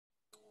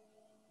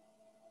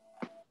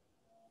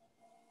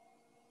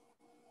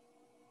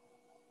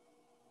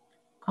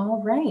All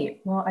right,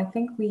 well, I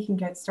think we can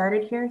get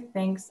started here.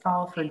 Thanks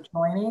all for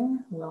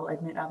joining. We'll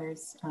admit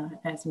others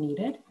as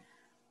needed.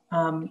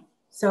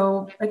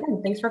 So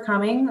again, thanks for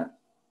coming.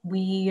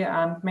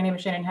 My name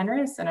is Shannon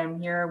Henris, and I'm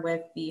here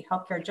with the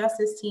Healthcare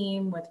Justice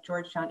team with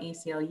Georgetown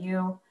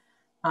ACLU.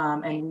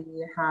 And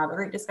we have a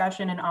great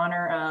discussion in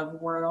honor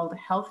of World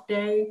Health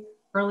Day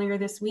earlier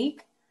this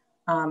week.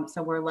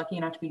 So we're lucky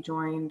enough to be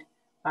joined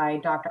by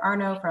Dr.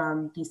 Arno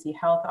from DC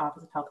Health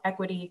Office of Health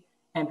Equity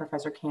and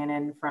Professor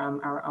Cannon from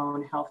our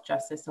own Health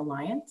Justice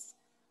Alliance.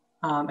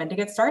 And to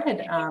get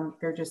started,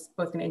 they're just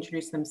both going to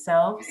introduce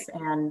themselves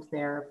and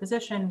their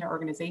position, their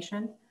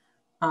organization.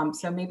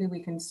 So maybe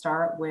we can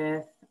start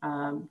with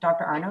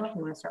Dr. Arno, if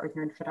you want to start with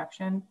your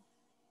introduction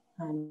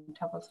and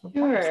tell us a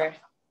little about yourself.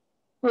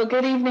 Well,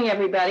 good evening,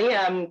 everybody.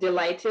 I'm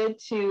delighted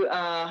to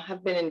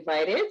have been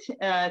invited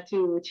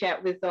to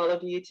chat with all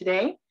of you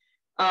today.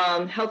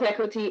 Health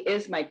equity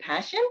is my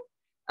passion.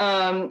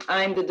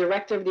 I'm the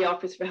director of the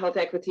Office for Health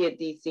Equity at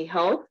DC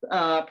Health.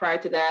 Prior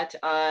to that,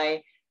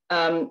 I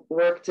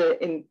worked,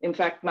 in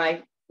fact,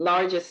 my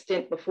largest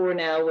stint before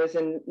now was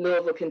in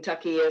Louisville,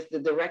 Kentucky as the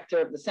director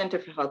of the Center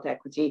for Health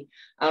Equity.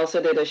 I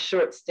also did a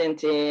short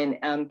stint in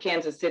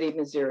Kansas City,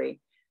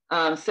 Missouri.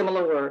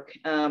 Similar work,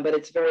 but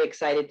it's very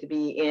excited to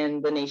be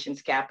in the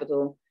nation's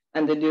capital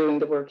and doing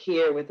the work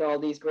here with all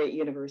these great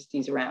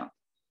universities around.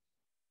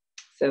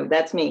 So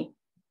that's me.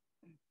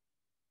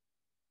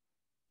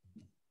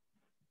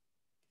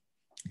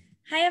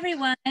 Hi,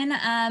 everyone,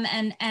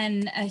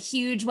 and a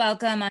huge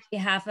welcome on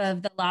behalf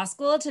of the law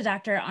school to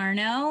Dr.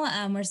 Arno.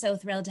 We're so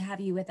thrilled to have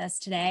you with us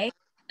today.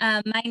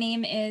 My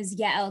name is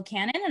Yael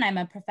Cannon, and I'm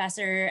a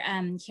professor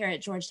here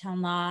at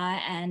Georgetown Law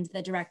and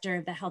the director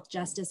of the Health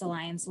Justice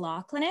Alliance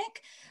Law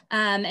Clinic.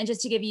 And just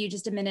to give you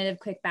just a minute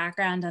of quick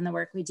background on the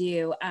work we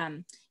do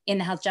in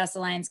the Health Justice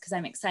Alliance, because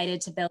I'm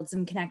excited to build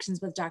some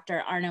connections with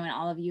Dr. Arno and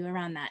all of you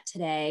around that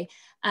today.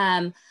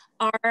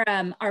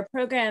 Our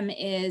program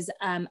is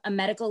a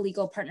medical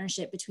legal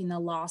partnership between the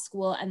law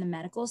school and the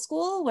medical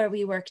school, where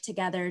we work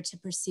together to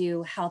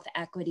pursue health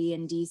equity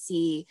in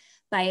DC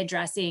by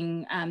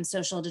addressing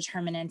social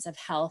determinants of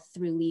health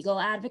through legal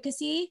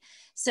advocacy.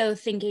 So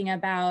thinking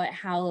about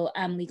how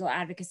legal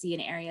advocacy in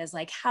areas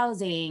like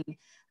housing,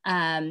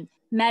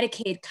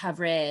 Medicaid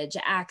coverage,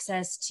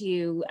 access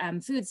to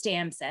food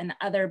stamps and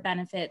other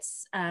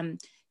benefits can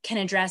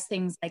address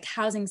things like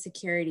housing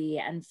security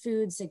and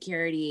food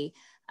security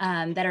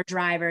that are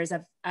drivers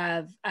of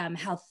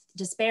health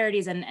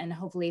disparities and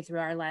hopefully through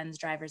our lens,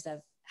 drivers of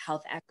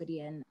health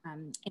equity in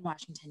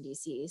Washington,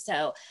 DC.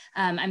 So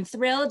I'm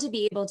thrilled to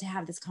be able to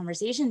have this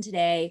conversation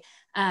today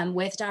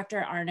with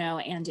Dr. Arno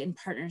and in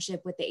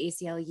partnership with the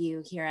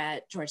ACLU here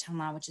at Georgetown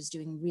Law, which is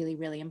doing really,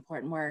 really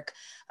important work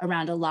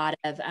around a lot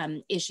of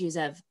issues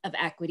of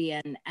equity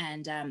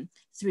and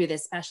through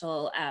this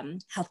special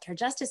healthcare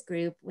justice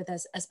group with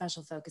a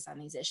special focus on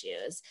these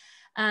issues.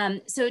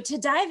 So to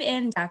dive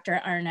in, Dr.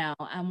 Arno,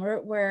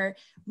 we're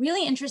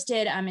really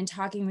interested in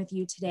talking with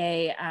you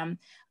today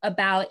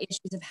about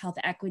issues of health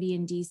equity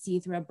in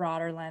DC through a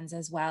broader lens,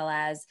 as well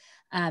as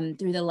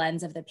through the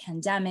lens of the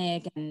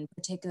pandemic and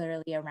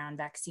particularly around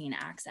vaccine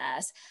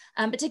access.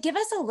 But to give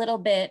us a little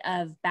bit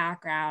of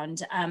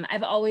background,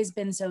 I've always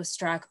been so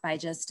struck by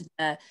just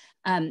the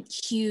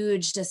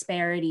huge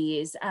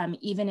disparities,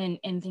 even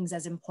in things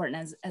as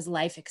important as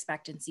life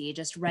expectancy,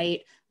 just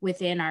right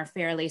within our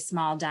fairly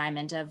small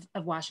diamond of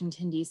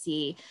Washington,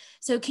 DC.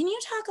 So can you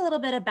talk a little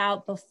bit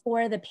about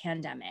before the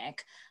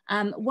pandemic,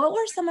 what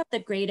were some of the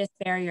greatest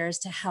barriers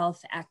to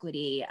health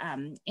equity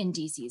in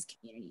DC's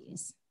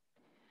communities?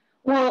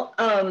 Well,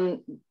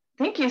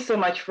 thank you so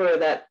much for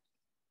that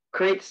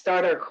great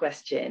starter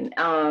question.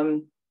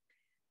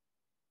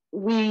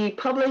 We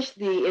published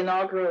the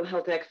inaugural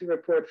Health Equity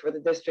Report for the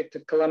District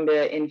of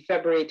Columbia in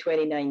February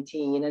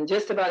 2019, and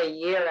just about a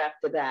year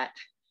after that,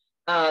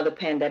 the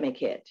pandemic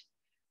hit.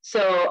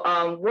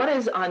 So what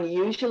is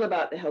unusual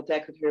about the Health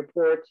Equity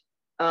Report,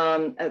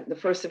 the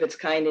first of its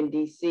kind in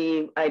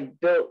DC, I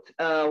built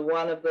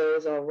one of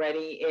those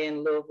already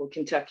in Louisville,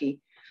 Kentucky,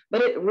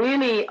 but it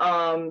really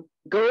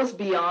goes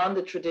beyond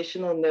the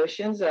traditional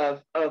notions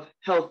of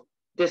health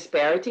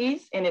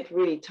disparities, and it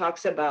really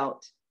talks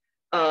about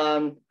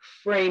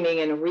framing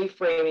and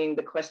reframing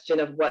the question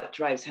of what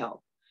drives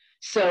health.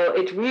 So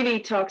it really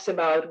talks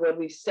about what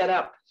we've set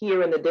up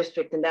here in the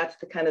district, and that's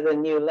the kind of the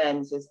new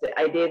lens, is the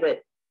idea that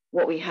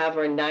what we have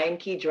are 9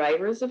 key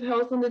drivers of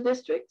health in the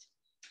district.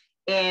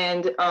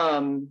 And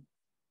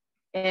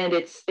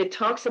it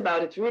talks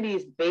about, it really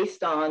is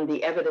based on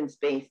the evidence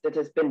base that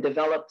has been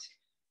developed,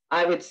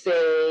 I would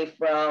say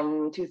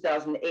from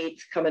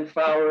 2008 coming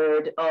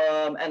forward,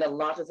 and a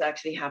lot has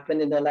actually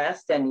happened in the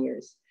last 10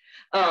 years,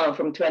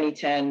 from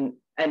 2010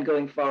 and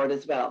going forward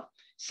as well.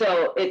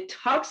 So it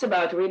talks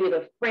about, really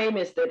the frame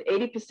is that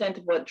 80%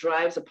 of what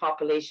drives a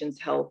population's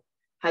health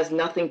has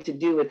nothing to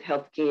do with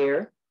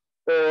healthcare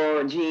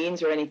or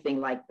genes or anything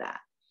like that.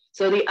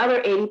 So the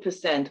other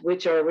 80%,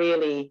 which are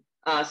really,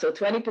 so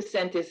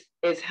 20%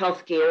 is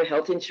healthcare,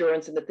 health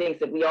insurance, and the things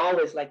that we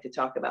always like to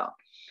talk about.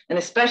 And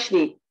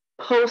especially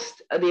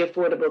post the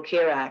Affordable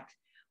Care Act,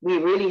 we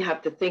really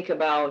have to think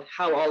about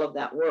how all of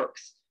that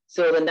works.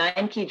 So the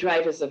 9 key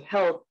drivers of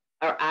health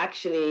are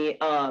actually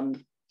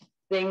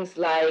things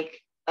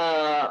like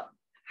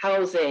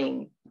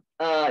housing.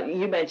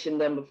 You mentioned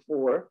them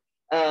before.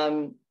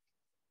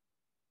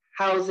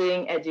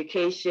 Housing,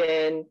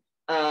 education,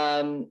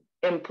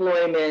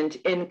 employment,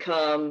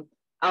 income,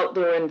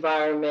 outdoor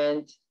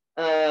environment,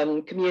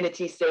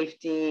 community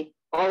safety,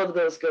 all of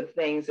those good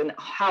things, and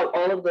how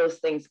all of those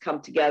things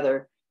come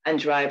together and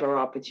drive our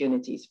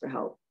opportunities for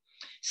health.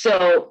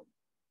 So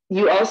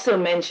you also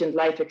mentioned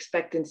life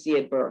expectancy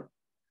at birth.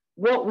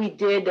 What we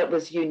did that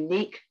was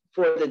unique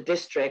for the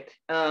district,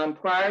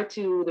 prior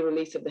to the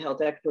release of the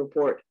Health Equity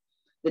Report,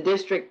 the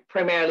district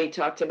primarily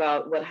talked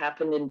about what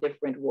happened in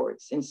different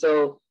wards. And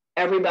so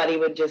everybody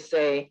would just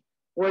say,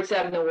 Ward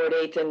 7 and Ward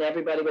 8, and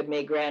everybody would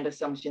make grand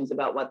assumptions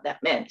about what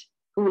that meant,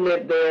 who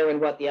lived there and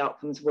what the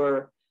outcomes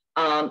were.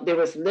 There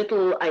was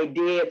little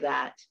idea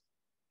that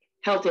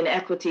health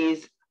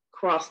inequities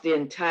across the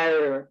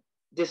entire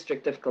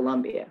District of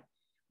Columbia.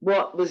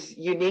 What was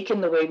unique in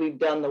the way we've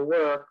done the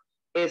work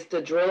is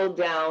to drill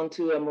down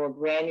to a more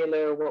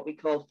granular, what we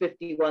call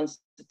 51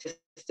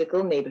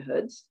 statistical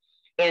neighborhoods.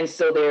 And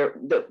so they're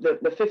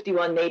the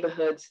 51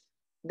 neighborhoods,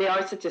 they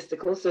are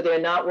statistical, so they're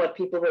not what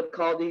people would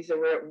call this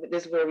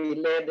is where we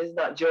live. This is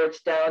not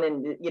Georgetown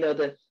and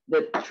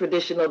the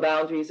traditional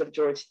boundaries of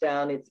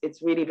Georgetown.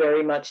 It's really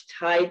very much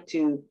tied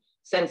to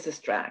census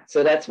tract.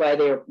 So that's why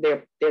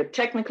they're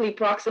technically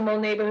proximal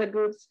neighborhood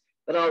groups,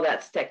 but all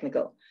that's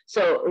technical.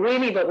 So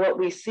really, but what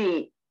we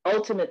see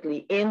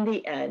ultimately in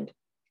the end,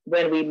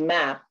 when we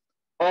map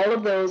all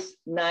of those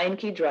 9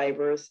 key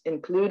drivers,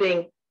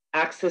 including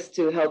access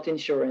to health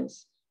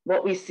insurance,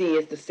 what we see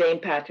is the same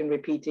pattern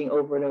repeating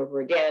over and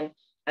over again.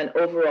 And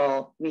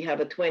overall, we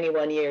have a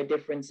 21-year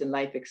difference in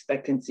life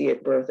expectancy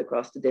at birth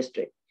across the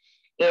district.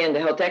 And the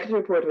Health Equity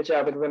Report, which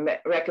I would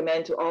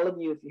recommend to all of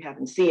you if you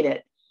haven't seen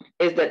it,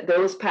 is that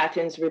those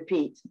patterns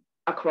repeat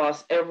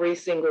across every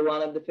single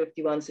one of the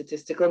 51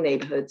 statistical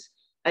neighborhoods.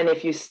 And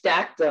if you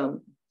stack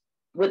them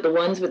with the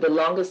ones with the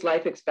longest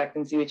life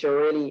expectancy, which are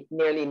really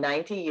nearly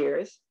 90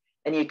 years,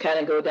 and you kind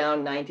of go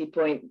down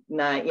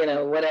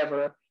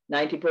 90.9,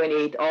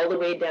 90.8, all the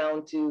way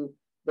down to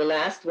the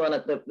last one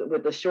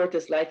with the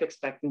shortest life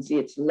expectancy,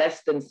 it's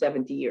less than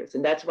 70 years.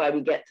 And that's why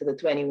we get to the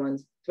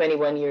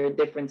 21-year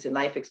difference in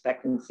life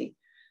expectancy.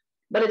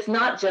 But it's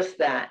not just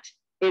that.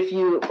 If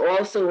you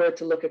also were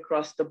to look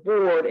across the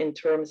board in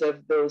terms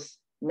of those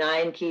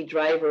 9 key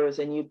drivers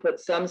and you put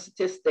some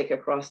statistic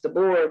across the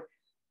board,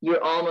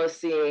 you're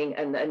almost seeing,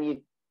 and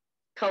you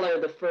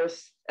color the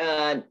first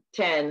 10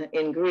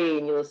 in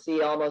green, you'll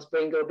see almost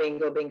bingo,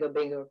 bingo, bingo,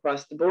 bingo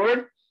across the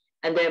board.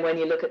 And then when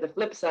you look at the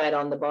flip side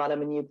on the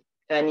bottom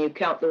and you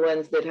count the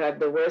ones that have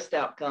the worst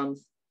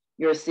outcomes,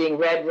 you're seeing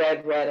red,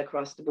 red, red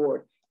across the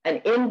board.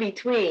 And in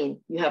between,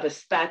 you have a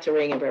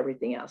spattering of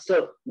everything else.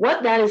 So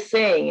what that is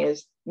saying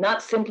is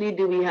not simply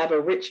do we have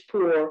a rich,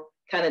 poor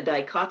kind of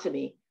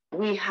dichotomy,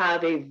 we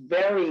have a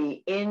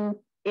very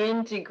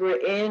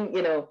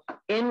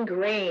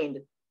ingrained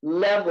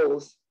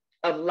levels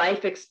of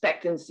life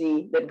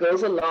expectancy that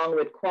goes along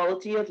with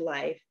quality of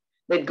life,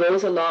 that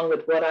goes along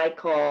with what I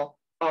call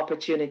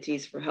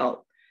opportunities for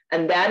health.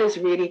 And that is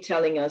really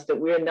telling us that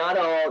we're not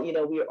all,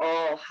 we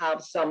all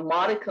have some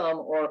modicum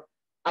or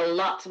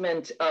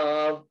allotment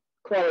of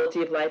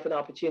quality of life and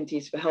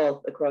opportunities for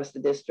health across the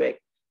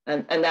district.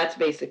 And that's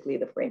basically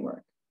the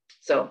framework.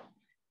 So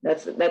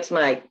that's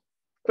my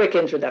quick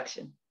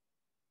introduction.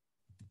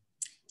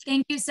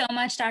 Thank you so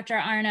much, Dr.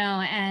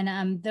 Arno.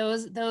 And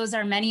those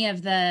are many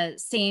of the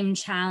same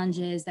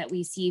challenges that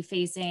we see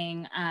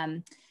facing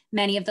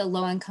many of the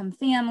low-income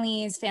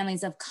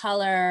families of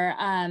color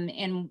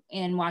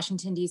in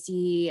Washington,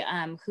 D.C.,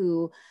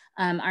 who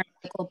our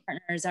medical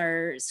partners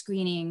are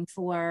screening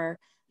for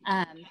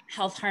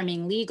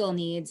health-harming legal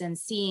needs, and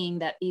seeing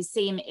that these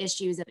same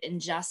issues of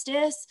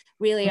injustice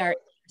really are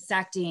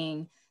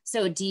intersecting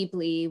so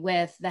deeply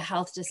with the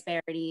health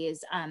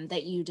disparities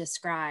that you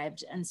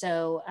described. And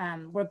so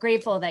we're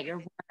grateful that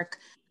your work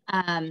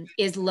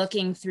is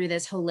looking through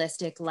this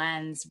holistic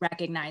lens,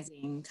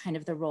 recognizing kind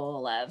of the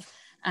role of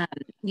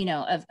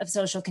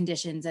social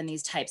conditions and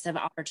these types of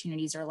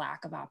opportunities or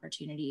lack of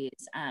opportunities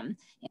in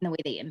the way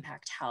they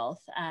impact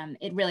health.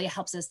 It really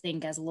helps us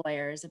think as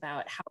lawyers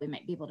about how we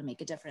might be able to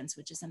make a difference,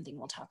 which is something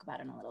we'll talk about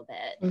in a little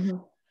bit. Mm-hmm.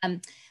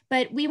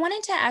 But we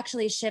wanted to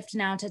actually shift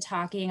now to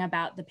talking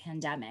about the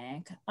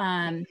pandemic.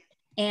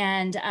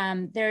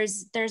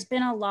 There's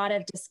been a lot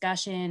of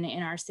discussion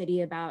in our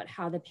city about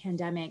how the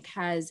pandemic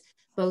has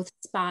both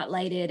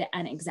spotlighted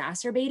and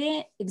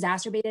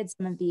exacerbated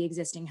some of the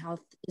existing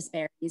health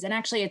disparities. And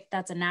actually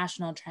that's a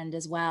national trend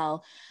as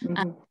well.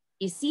 Mm-hmm.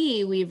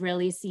 DC, we've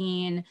really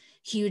seen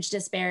huge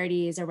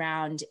disparities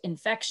around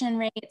infection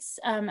rates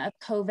of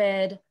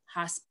COVID,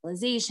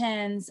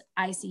 hospitalizations,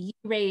 ICU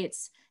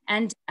rates,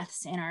 and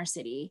deaths in our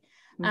city.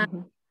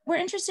 Mm-hmm. We're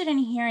interested in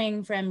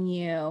hearing from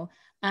you.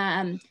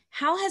 How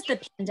has the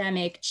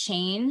pandemic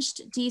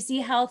changed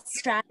DC Health's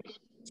strategy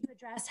to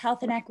address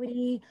health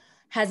inequity?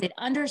 Has it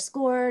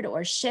underscored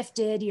or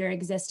shifted your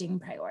existing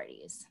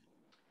priorities?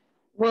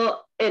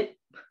 Well, it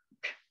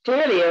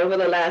clearly over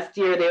the last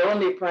year, the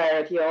only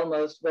priority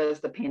almost was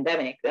the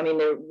pandemic. I mean,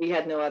 we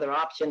had no other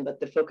option but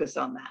to focus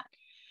on that.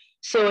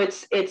 So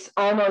it's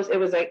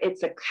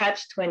a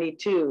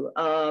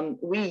catch-22.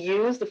 We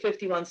use the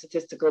 51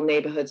 statistical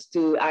neighborhoods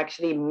to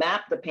actually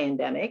map the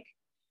pandemic.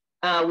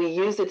 We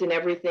use it in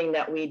everything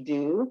that we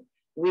do.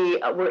 We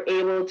were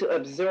able to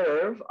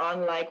observe,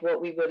 unlike what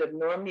we would have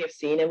normally have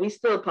seen, and we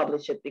still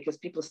publish it because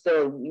people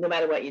still, no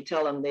matter what you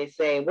tell them, they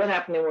say, what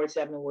happened in Ward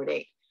 7 and Ward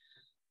 8?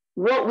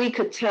 What we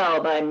could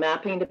tell by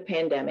mapping the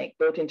pandemic,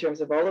 both in terms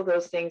of all of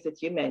those things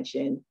that you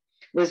mentioned,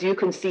 was you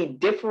can see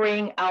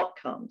differing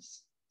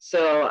outcomes.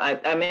 So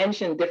I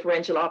mentioned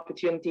differential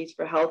opportunities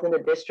for health in the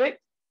district.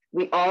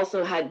 We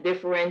also had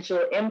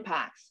differential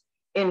impacts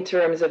in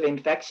terms of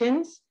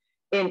infections,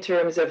 in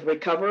terms of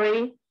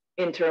recovery,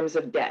 in terms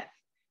of death.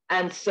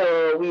 And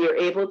so we are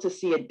able to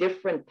see a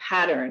different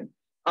pattern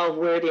of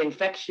where the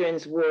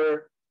infections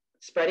were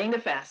spreading the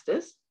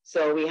fastest.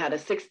 So we had a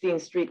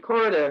 16th Street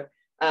corridor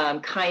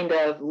kind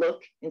of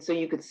look. And so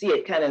you could see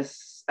it kind of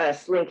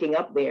slinking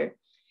up there.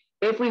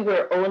 If we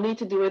were only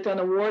to do it on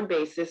a ward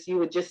basis, you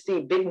would just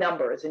see big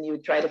numbers and you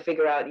would try to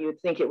figure out, you would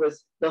think it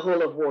was the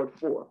whole of Ward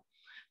 4.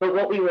 But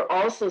what we were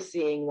also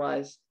seeing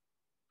was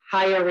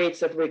higher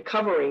rates of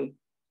recovery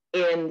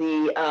in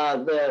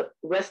the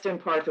western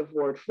part of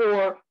Ward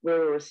 4,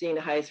 where we were seeing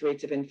the highest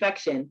rates of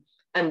infection.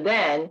 And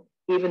then,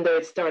 even though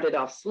it started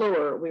off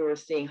slower, we were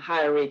seeing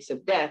higher rates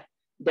of death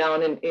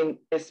down in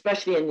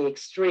especially in the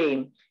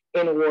extreme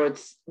in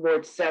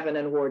Ward 7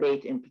 and Ward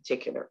 8 in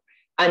particular.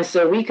 And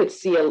so we could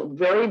see a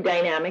very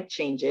dynamic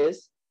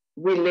changes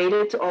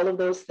related to all of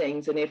those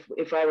things. And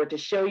if I were to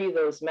show you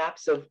those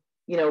maps of,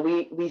 you know,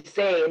 we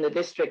say in the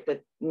district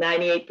that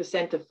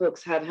 98% of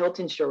folks have health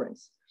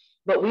insurance,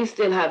 but we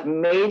still have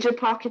major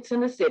pockets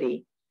in the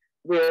city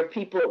where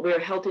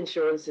health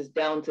insurance is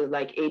down to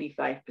like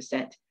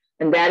 85%.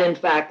 And that in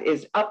fact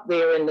is up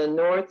there in the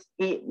north,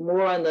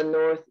 more on the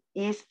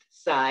northeast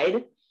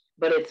side,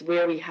 but it's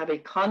where we have a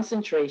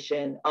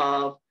concentration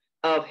of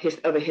a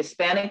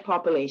Hispanic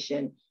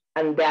population,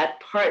 and that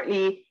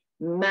partly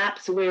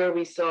maps where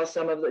we saw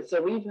some of it.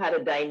 So we've had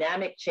a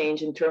dynamic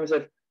change in terms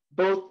of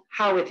both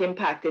how it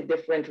impacted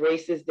different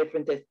races,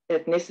 different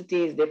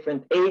ethnicities,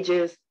 different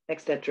ages,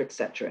 et cetera, et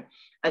cetera.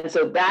 And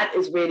so that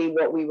is really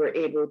what we were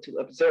able to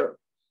observe.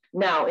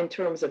 Now, in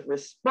terms of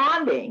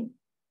responding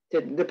to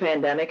the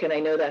pandemic, and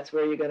I know that's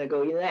where you're going to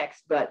go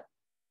next, but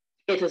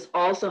it has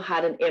also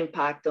had an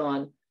impact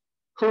on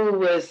who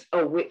was,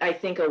 I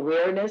think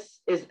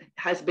awareness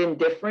has been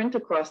different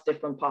across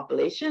different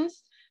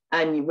populations.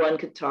 And one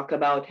could talk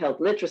about health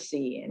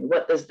literacy and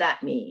what does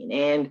that mean?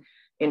 And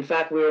in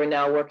fact, we are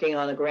now working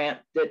on a grant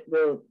that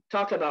will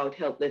talk about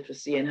health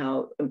literacy and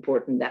how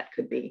important that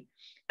could be.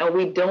 And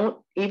we don't,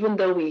 even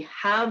though we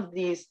have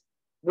these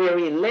where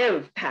we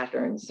live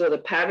patterns, so the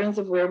patterns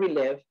of where we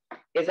live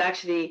is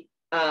actually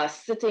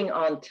sitting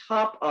on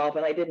top of,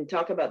 and I didn't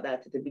talk about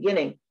that at the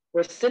beginning,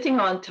 we're sitting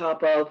on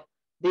top of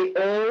the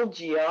old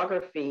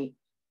geography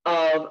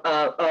of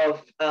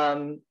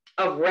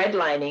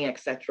redlining, et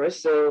cetera.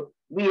 So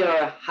we are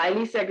a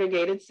highly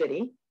segregated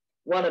city,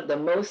 one of the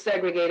most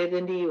segregated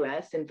in the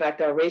US. In fact,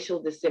 our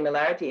racial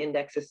dissimilarity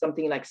index is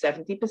something like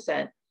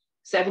 70%.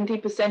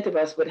 70% of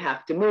us would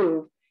have to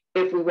move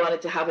if we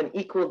wanted to have an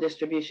equal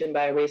distribution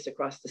by race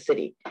across the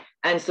city.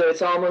 And so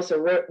it's almost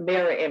a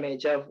mirror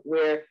image of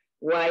where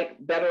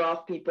white, better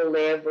off people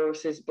live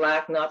versus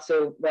Black, not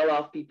so well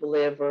off people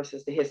live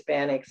versus the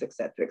Hispanics, et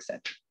cetera, et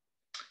cetera.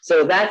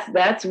 So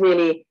that's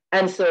really,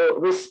 and so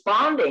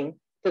responding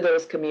to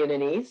those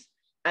communities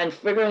and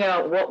figuring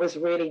out what was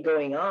really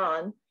going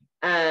on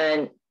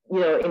and, you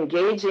know,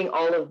 engaging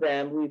all of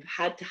them, we've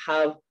had to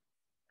have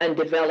and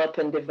develop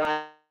and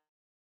divide.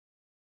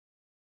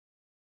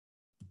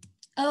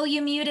 Oh,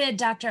 you muted,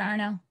 Dr.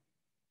 Arno.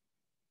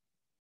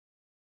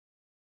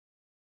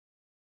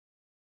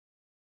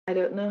 I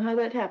don't know how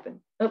that happened.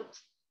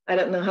 Oops. I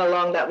don't know how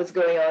long that was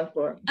going on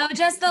for. Oh,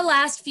 just the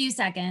last few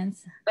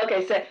seconds.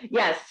 Okay, so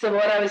yes, so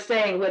what I was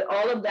saying with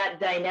all of that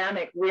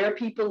dynamic, where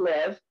people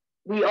live,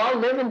 we all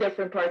live in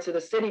different parts of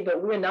the city,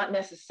 but we're not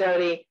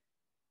necessarily,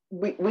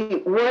 we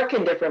work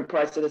in different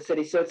parts of the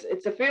city. So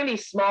it's a fairly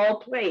small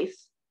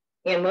place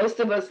and most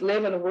of us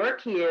live and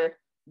work here,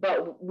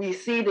 but we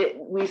see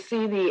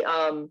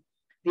the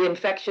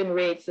infection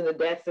rates and the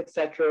deaths, et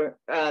cetera,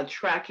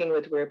 tracking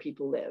with where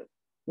people live,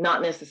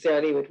 not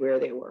necessarily with where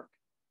they work.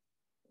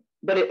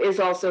 But it is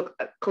also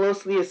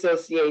closely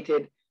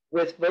associated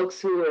with folks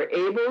who are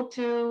able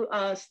to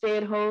stay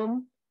at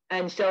home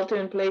and shelter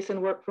in place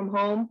and work from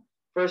home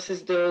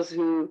versus those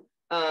who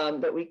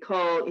that we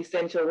call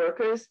essential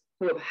workers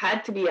who have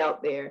had to be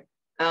out there.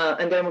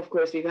 And then of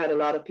course, we've had a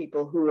lot of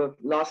people who have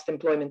lost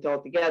employment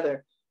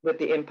altogether with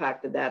the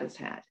impact that that has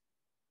had.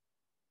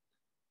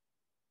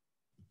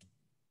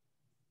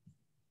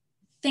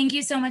 Thank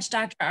you so much,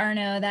 Dr.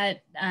 Arno.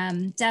 That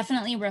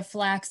definitely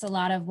reflects a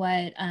lot of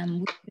what we've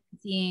been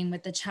seeing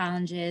with the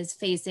challenges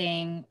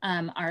facing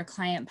our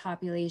client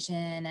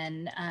population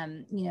and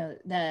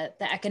the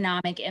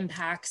economic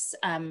impacts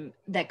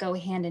that go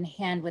hand in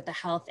hand with the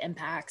health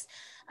impacts.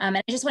 And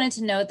I just wanted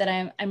to note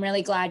that I'm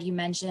really glad you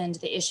mentioned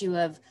the issue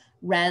of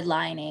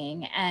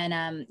redlining.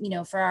 And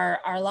for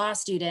our law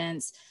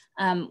students,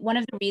 one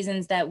of the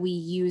reasons that we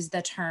use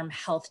the term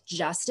health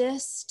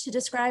justice to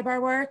describe our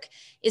work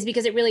is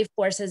because it really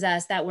forces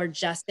us, that word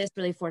justice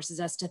really forces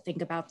us to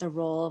think about the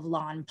role of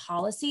law and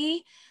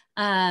policy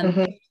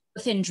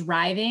both in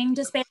driving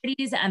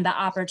disparities and the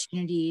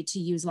opportunity to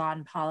use law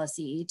and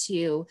policy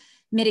to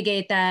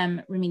mitigate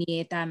them,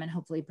 remediate them, and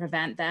hopefully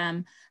prevent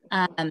them.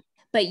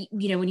 But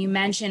when you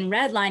mention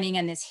redlining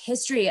and this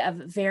history of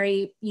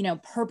very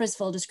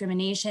purposeful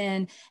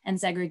discrimination and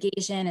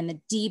segregation and the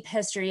deep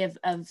history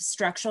of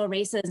structural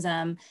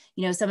racism,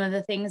 some of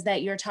the things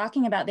that you're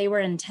talking about, they were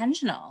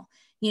intentional,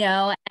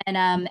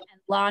 and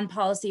law and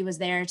policy was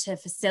there to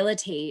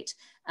facilitate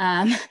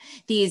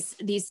these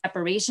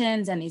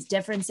separations and these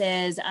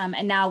differences,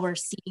 and now we're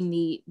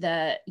seeing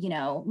the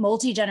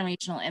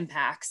multi-generational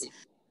impacts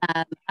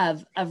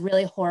of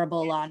really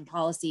horrible law and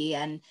policy.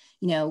 And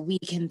we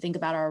can think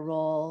about our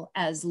role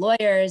as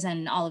lawyers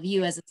and all of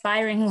you as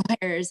aspiring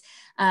lawyers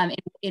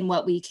in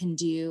what we can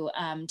do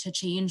to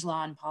change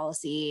law and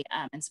policy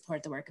and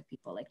support the work of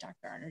people like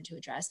Dr. Arno to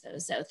address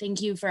those. So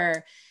thank you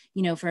for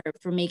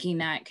making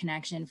that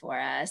connection for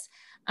us.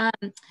 I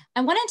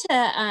wanted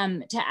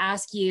to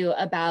ask you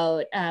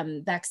about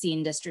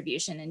vaccine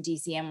distribution in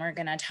DC, and we're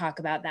going to talk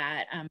about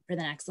that for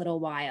the next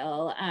little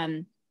while.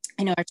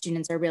 I know our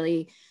students are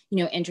really,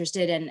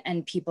 interested,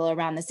 and people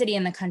around the city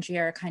and the country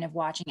are kind of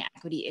watching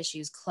equity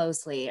issues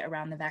closely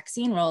around the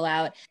vaccine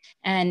rollout.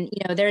 And,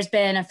 there's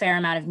been a fair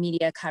amount of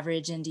media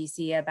coverage in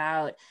DC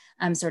about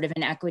sort of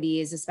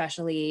inequities,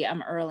 especially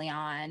early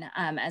on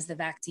as the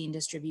vaccine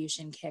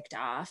distribution kicked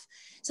off.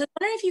 So I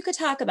wonder if you could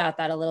talk about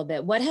that a little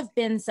bit. What have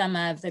been some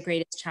of the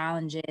greatest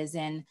challenges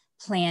in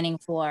planning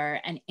for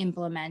and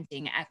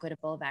implementing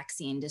equitable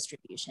vaccine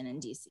distribution in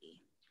DC?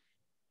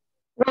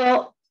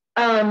 Well,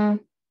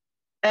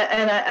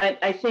 and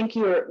I think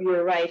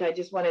you're right. I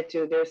just wanted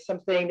to, there's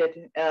something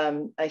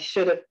that I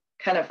should have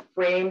kind of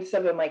framed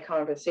some of my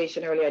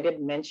conversation earlier. I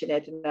didn't mention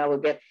it, and I will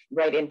get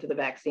right into the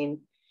vaccine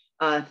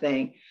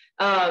thing.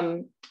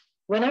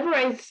 Whenever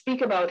I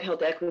speak about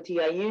health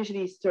equity, I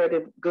usually sort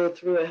of go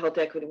through a health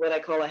equity, what I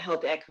call a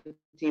health equity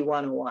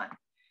 101.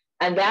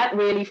 And that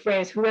really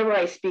frames whoever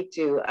I speak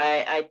to.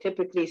 I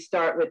typically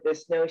start with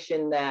this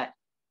notion that,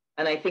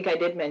 and I think I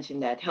did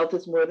mention that, health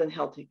is more than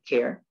health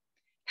care.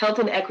 Health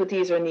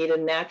inequities are neither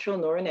natural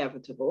nor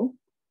inevitable.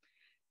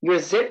 Your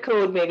zip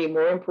code may be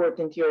more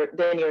important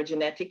than your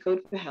genetic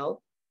code for health.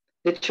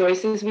 The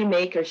choices we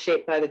make are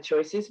shaped by the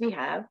choices we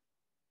have.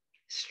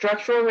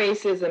 Structural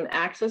racism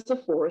acts as a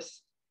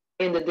force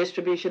in the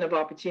distribution of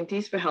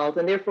opportunities for health,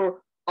 and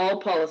therefore all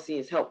policy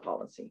is health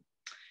policy.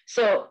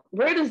 So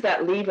where does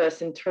that leave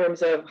us in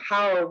terms of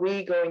how are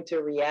we going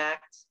to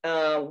react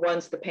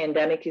once the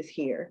pandemic is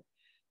here?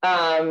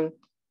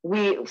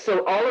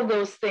 So all of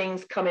those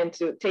things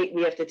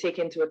we have to take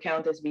into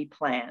account as we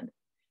plan.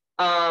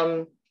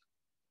 The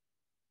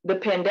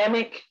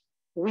pandemic,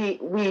 we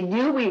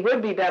knew we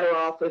would be better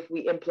off if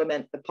we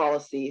implement the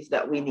policies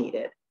that we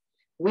needed.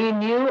 We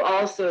knew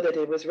also that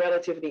it was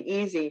relatively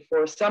easy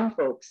for some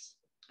folks.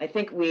 I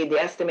think the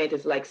estimate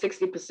is like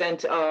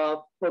 60%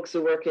 of folks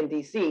who work in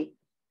DC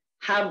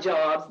have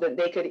jobs that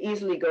they could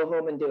easily go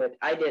home and do it.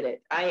 I did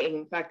it. I,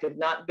 in fact, have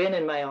not been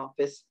in my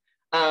office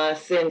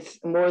since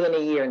more than a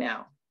year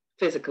now.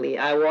 Physically,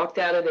 I walked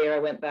out of there. I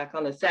went back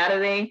on a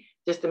Saturday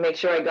just to make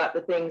sure I got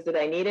the things that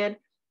I needed,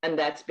 and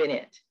that's been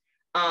it.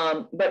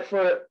 But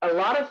for a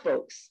lot of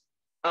folks,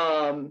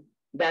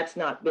 that's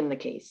not been the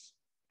case.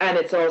 And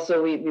it's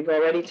also, we've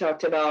already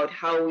talked about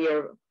how we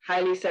are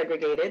highly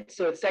segregated.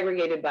 So it's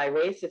segregated by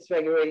race, it's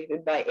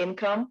segregated by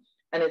income,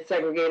 and it's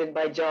segregated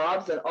by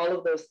jobs and all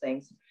of those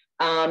things.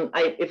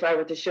 If I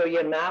were to show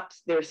you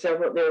maps, there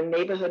are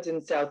neighborhoods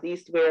in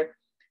Southeast where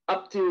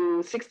up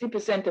to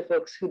 60% of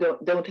folks who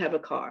don't have a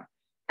car.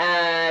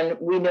 And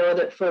we know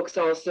that folks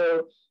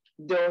also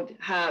don't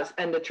have,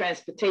 and the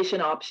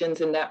transportation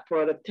options in that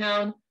part of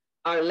town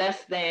are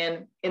less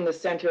than in the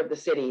center of the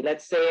city,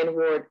 let's say in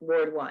Ward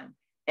 1.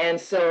 And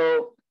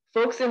so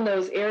folks in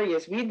those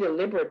areas, we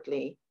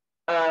deliberately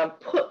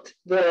put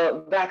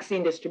the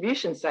vaccine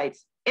distribution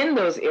sites in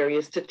those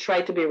areas to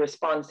try to be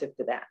responsive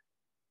to that.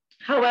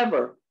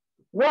 However,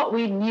 what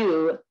we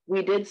knew,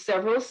 we did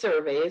several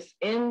surveys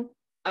and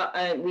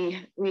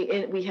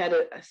we had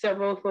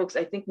several folks,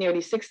 I think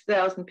nearly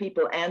 6,000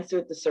 people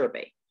answered the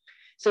survey.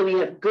 So we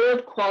have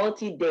good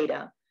quality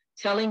data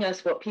telling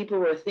us what people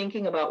were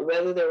thinking about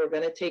whether they were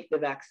going to take the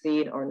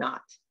vaccine or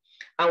not.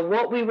 And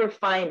what we were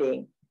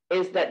finding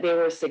is that there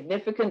were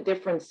significant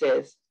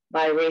differences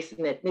by race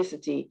and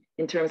ethnicity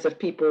in terms of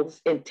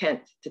people's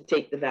intent to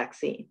take the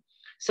vaccine.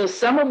 So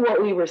some of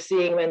what we were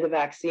seeing when the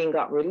vaccine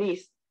got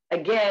released,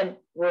 again,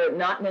 were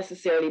not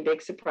necessarily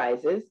big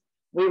surprises.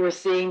 we were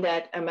seeing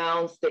that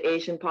amounts the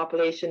Asian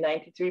population,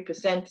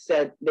 93%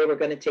 said they were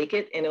going to take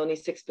it, and only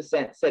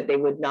 6% said they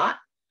would not.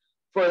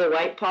 For the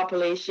white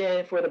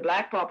population, for the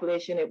Black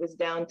population, it was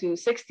down to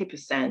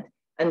 60%,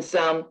 and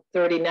some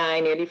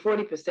 39, nearly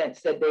 40%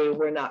 said they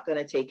were not going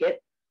to take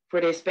it.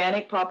 For the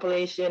Hispanic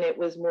population, it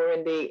was more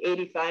in the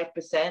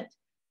 85%,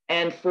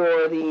 and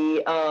for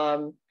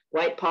the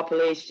white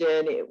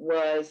population, it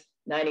was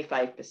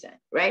 95%,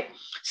 right?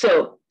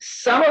 So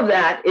some of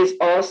that is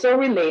also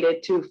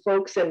related to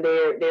folks and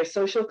their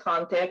social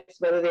context,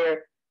 whether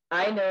they're,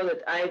 I know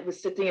that I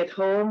was sitting at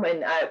home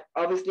and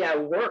obviously I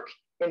work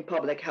in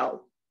public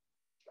health,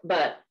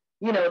 but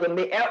you know,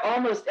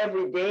 almost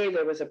every day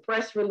there was a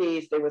press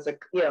release, there was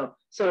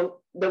so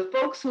the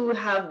folks who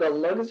have the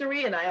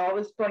luxury, and I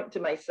always point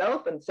to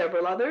myself and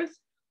several others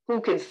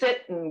who can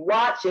sit and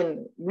watch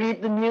and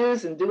read the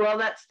news and do all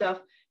that stuff,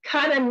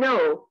 kind of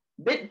know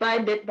bit by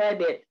bit by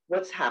bit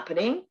what's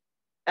happening,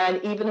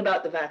 and even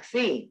about the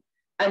vaccine.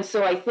 And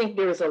so I think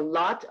there's a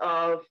lot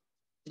of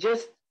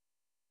just,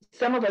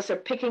 some of us are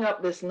picking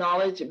up this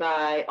knowledge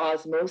by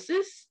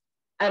osmosis,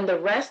 and the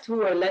rest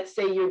who are, let's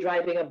say you're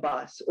driving a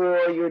bus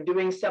or you're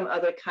doing some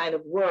other kind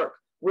of work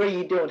where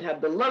you don't have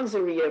the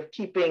luxury of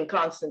keeping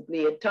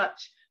constantly in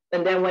touch,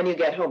 and then when you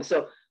get home.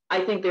 So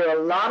I think there are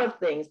a lot of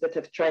things that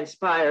have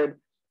transpired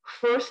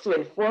first to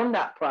inform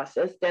that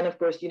process. Then, of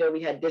course, you know,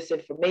 we had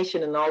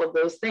disinformation and all of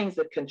those things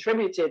that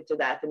contributed to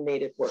that and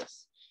made it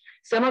worse.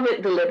 Some of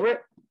it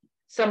deliberate,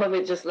 some of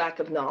it just lack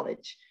of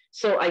knowledge.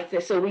 So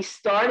so we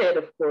started,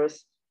 of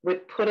course,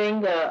 with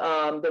putting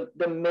the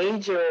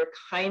major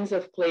kinds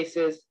of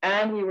places,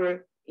 and we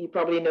were, you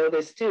probably know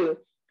this too,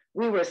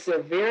 we were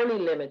severely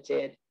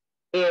limited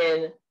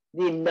in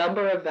the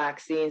number of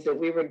vaccines that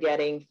we were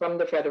getting from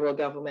the federal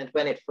government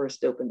when it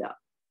first opened up.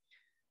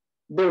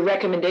 The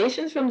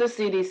recommendations from the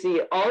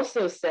CDC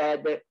also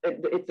said that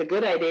it's a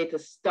good idea to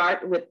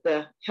start with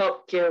the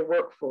healthcare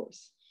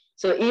workforce.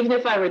 So even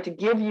if I were to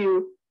give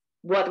you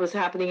what was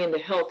happening in the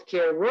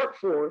healthcare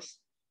workforce,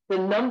 the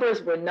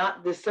numbers were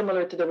not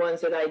dissimilar to the ones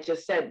that I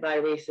just said by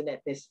race and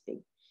ethnicity.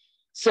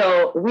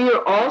 So we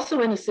are also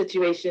in a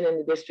situation in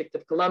the District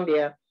of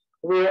Columbia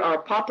where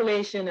our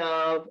population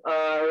of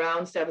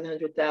around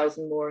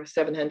 700,000, more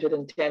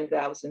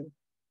 710,000,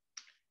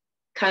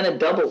 kind of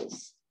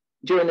doubles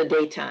during the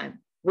daytime.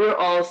 We're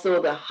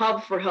also the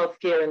hub for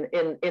healthcare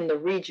in the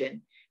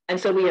region. And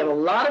so we have a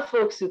lot of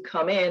folks who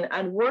come in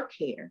and work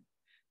here.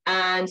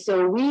 And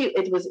so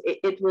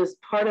it was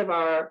part of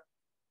our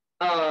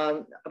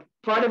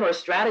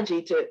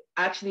strategy to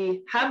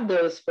actually have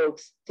those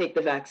folks take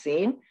the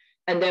vaccine.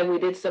 And then we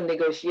did some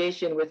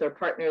negotiation with our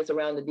partners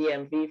around the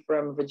DMV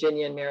from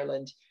Virginia and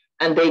Maryland,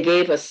 and they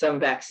gave us some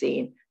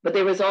vaccine. But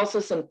there was also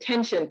some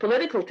tension,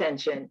 political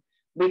tension,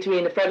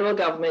 between the federal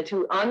government,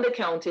 who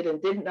undercounted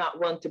and did not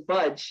want to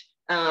budge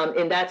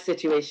in that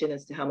situation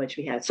as to how much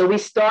we had. So we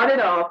started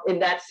off in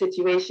that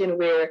situation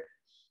where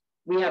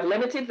we have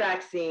limited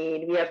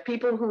vaccine, we have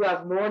people who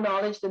have more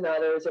knowledge than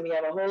others, and we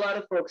have a whole lot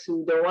of folks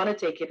who don't want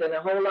to take it, and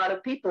a whole lot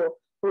of people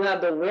who have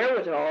the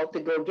wherewithal to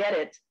go get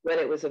it when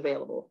it was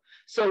available.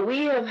 So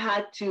we have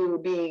had to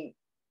be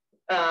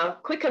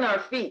quick on our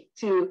feet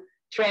to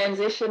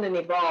transition and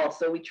evolve.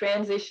 So we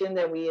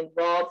transitioned and we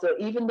evolved. So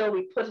even though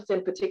we put it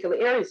in particular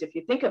areas, if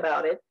you think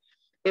about it,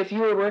 if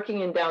you were working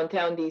in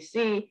downtown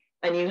DC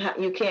and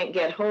you can't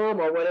get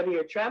home, or whatever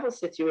your travel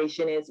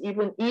situation is,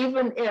 even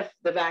if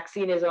the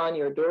vaccine is on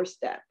your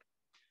doorstep,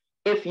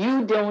 if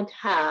you don't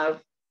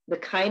have the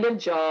kind of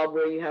job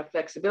where you have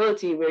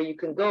flexibility, where you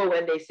can go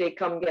when they say,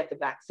 come get the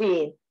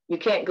vaccine, you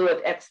can't go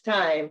at X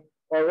time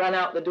or run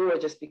out the door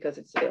just because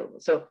it's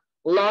available. So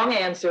long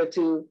answer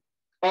to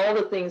all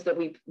the things that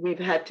we've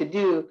had to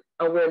do,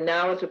 and we're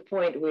now at a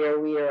point where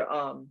we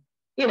are,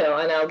 you know,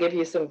 and I'll give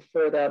you some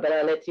further, but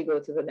I'll let you go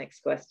to the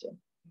next question.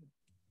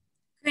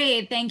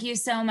 Great, thank you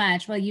so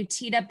much. Well, you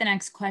teed up the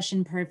next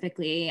question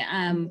perfectly,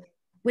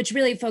 which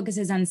really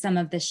focuses on some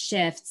of the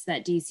shifts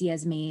that DC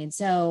has made.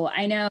 So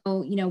I know,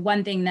 you know,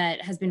 one thing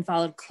that has been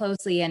followed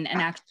closely and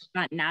actually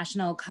got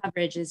national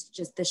coverage is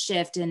just the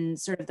shift in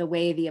sort of the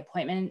way the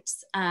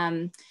appointments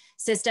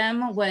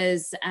system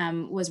was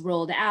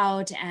rolled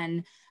out,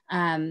 and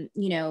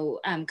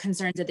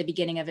concerns at the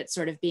beginning of it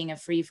sort of being a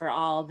free for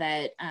all,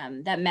 that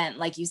meant,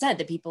 like you said,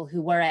 the people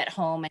who were at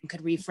home and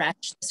could refresh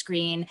the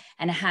screen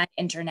and had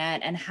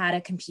internet and had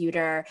a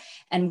computer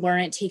and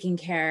weren't taking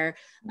care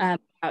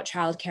about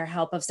childcare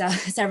help of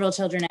several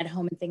children at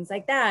home and things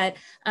like that.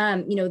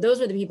 Those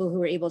were the people who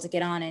were able to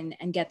get on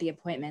and get the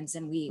appointments,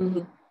 and we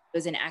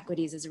those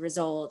inequities as a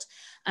result.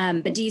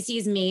 But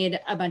DC's made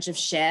a bunch of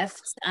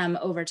shifts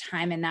over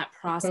time in that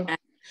process.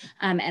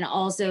 And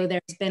also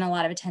there's been a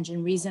lot of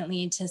attention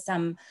recently to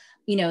some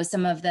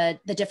of the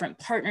different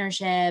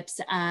partnerships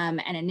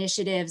and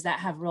initiatives that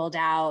have rolled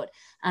out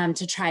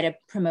to try to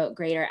promote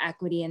greater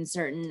equity in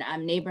certain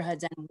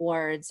neighborhoods and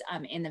wards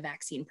in the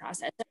vaccine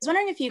process. I was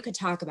wondering if you could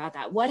talk about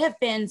that. What have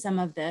been some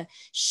of the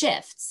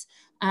shifts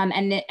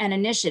and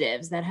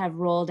initiatives that have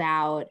rolled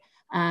out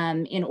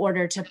in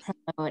order to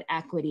promote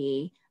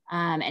equity?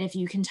 And if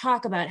you can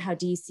talk about how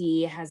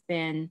DC has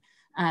been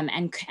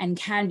and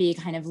can be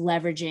kind of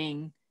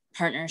leveraging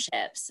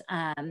partnerships.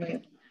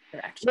 Right.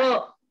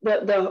 Well,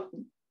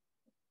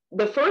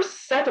 the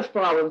first set of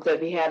problems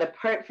that we had,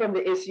 apart from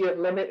the issue of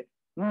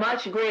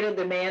much greater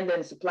demand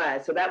than supply,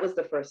 so that was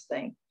the first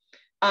thing.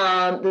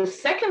 The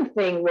second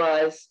thing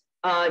was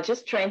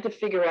just trying to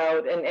figure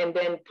out and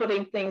then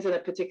putting things in a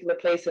particular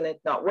place and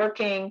it not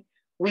working.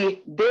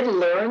 We did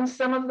learn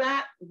some of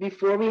that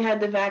before we had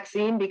the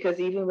vaccine, because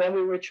even when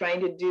we were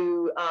trying to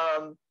do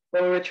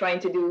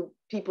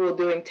people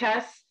doing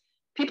tests,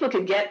 people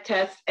could get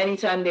tests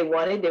anytime they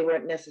wanted. They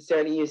weren't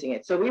necessarily using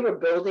it. So we were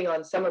building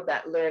on some of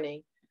that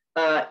learning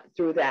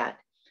through that.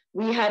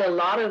 We had a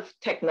lot of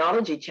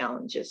technology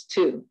challenges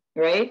too,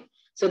 right?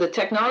 So the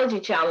technology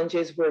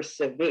challenges were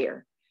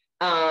severe.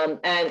 And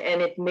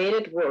it made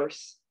it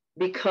worse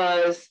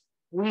because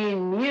we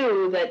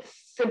knew that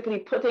simply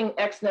putting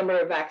X number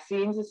of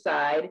vaccines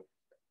aside,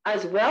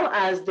 as well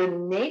as the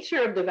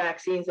nature of the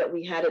vaccines that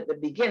we had at the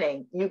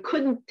beginning, you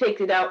couldn't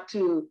take it out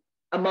to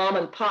a mom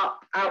and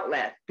pop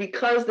outlet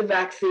because the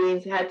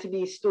vaccines had to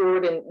be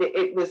stored, and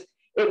it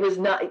was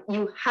not,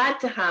 you had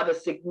to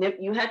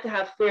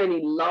have fairly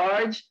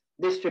large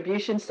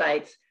distribution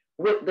sites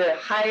with the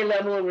high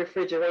level of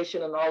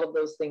refrigeration and all of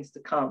those things to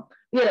come.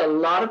 We had a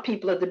lot of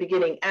people at the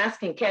beginning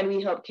asking, can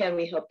we help, can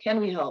we help, can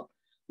we help?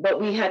 But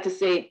we had to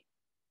say,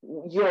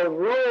 your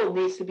role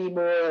needs to be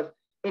more of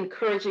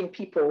encouraging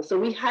people. So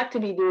we had to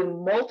be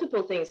doing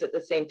multiple things at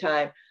the same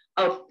time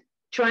of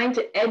trying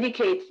to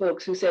educate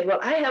folks who said,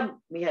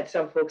 we had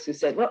some folks who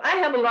said, well, I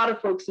have a lot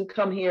of folks who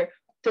come here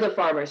to the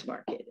farmer's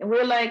market. And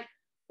we're like,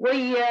 well,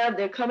 yeah,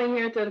 they're coming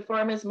here to the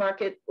farmer's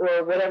market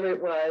or whatever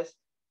it was,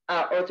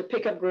 or to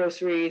pick up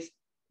groceries,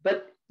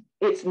 but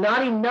it's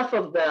not enough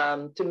of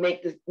them to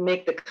make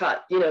the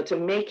cut, to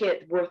make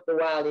it worth the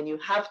while. And you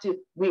have to,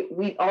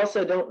 we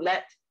also don't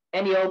let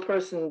any old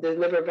person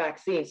deliver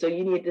vaccines. So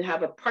you need to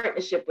have a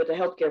partnership with the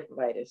healthcare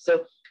providers.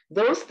 So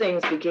those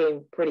things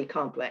became pretty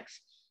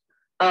complex.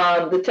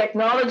 The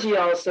technology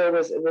also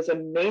was a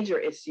major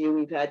issue.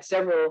 We've had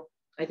several,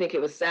 I think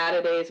it was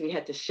Saturdays, we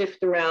had to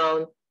shift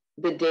around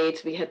the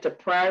dates. We had to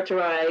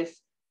prioritize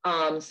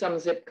some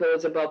zip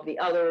codes above the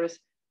others.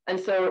 And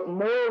so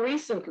more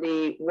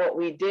recently, what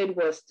we did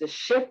was to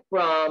shift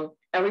from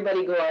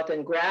everybody go out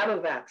and grab a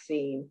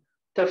vaccine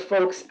to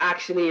folks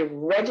actually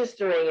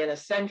registering in a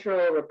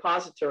central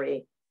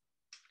repository.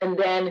 And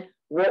then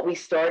what we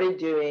started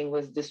doing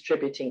was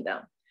distributing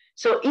them.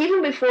 So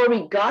even before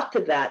we got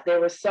to that,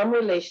 there were some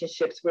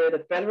relationships where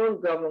the federal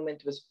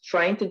government was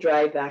trying to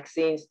drive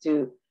vaccines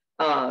to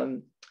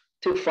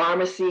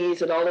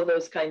pharmacies and all of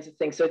those kinds of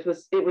things. So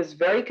it was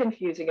very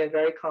confusing and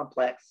very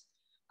complex.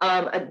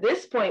 At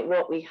this point,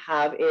 what we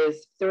have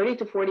is 30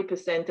 to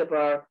 40% of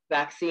our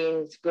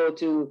vaccines go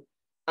to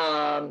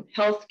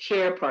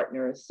healthcare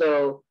partners,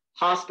 so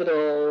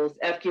hospitals,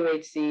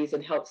 FQHCs,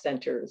 and health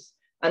centers.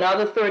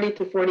 Another 30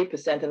 to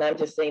 40%, and I'm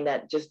just saying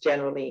that just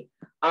generally,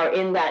 are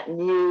in that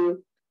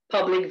new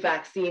public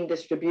vaccine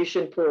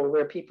distribution pool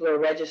where people are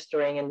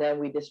registering and then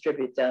we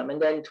distribute them. And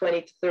then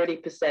 20 to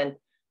 30%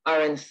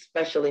 are in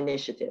special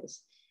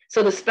initiatives.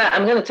 So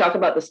I'm going to talk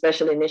about the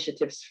special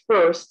initiatives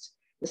first.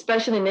 The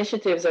special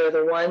initiatives are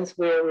the ones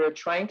where we're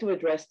trying to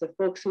address the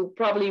folks who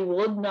probably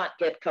would not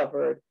get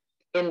covered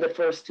in the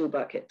first two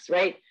buckets,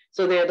 right?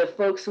 So they're the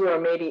folks who are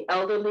maybe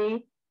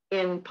elderly,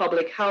 in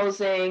public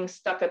housing,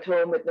 stuck at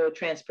home with no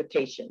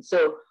transportation.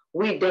 So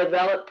we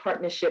develop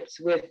partnerships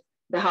with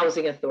the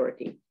housing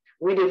authority.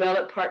 We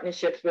develop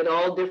partnerships with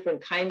all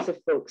different kinds of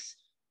folks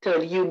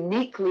to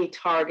uniquely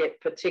target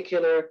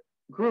particular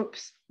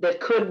groups that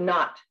could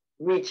not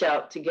reach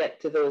out to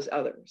get to those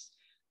others.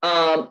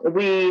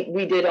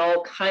 We did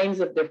all kinds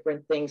of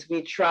different things.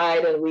 We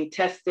tried and we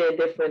tested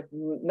different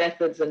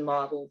methods and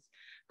models.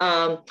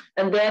 And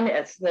then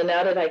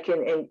now that I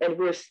can, and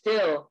we're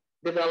still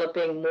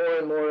developing more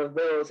and more of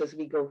those as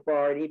we go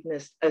forward, even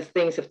as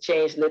things have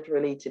changed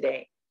literally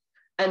today.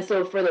 And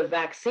so for the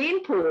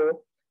vaccine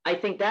pool, I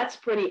think that's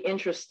pretty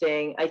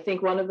interesting. I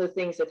think one of the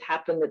things that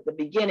happened at the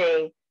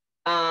beginning,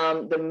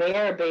 the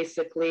mayor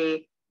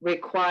basically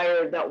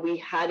required that we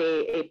had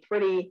a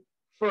pretty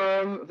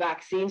firm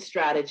vaccine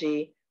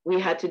strategy. We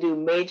had to do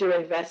major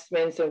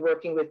investments and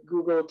working with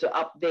Google to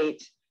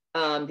update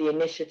the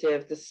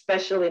initiative. The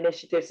special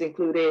initiatives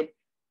included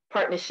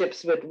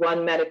partnerships with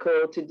One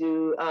Medical to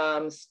do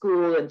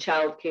school and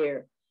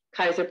childcare.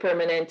 Kaiser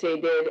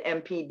Permanente did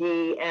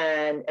MPD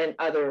and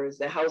others,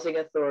 the housing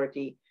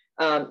authority,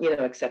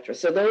 et cetera.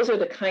 So those are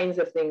the kinds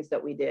of things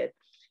that we did.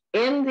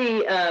 In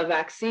the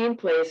vaccine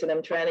place, and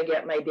I'm trying to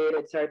get my data,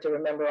 it's hard to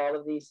remember all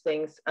of these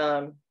things.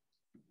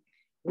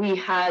 We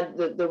had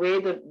the way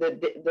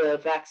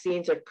the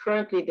vaccines are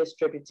currently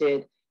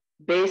distributed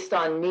based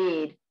on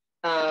need,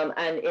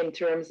 and in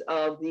terms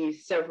of the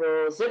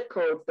several zip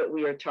codes that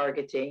we are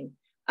targeting.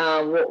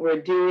 What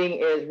we're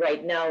doing is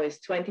right now is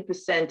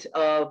 20%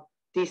 of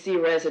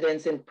DC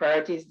residents in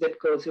priority zip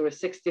codes who are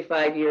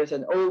 65 years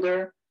and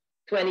older,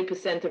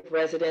 20% of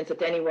residents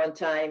at any one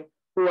time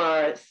who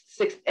are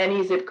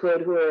any zip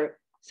code who are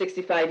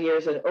 65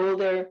 years and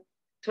older,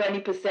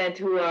 20%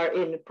 who are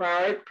in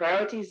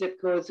priority zip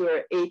codes who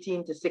are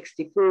 18 to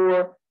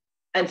 64.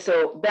 And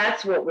so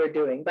that's what we're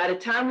doing. By the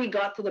time we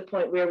got to the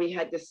point where we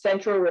had the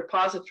central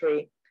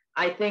repository,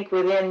 I think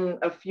within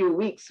a few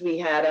weeks, we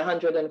had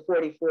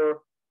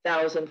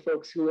 144,000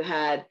 folks who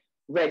had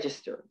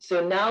registered.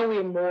 So now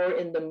we're more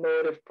in the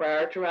mode of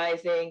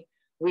prioritizing.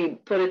 We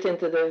put it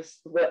into this,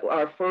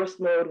 our first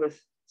mode was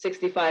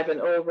 65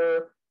 and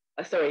over,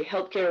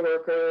 healthcare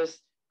workers.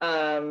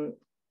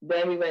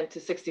 Then we went to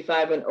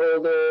 65 and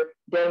older.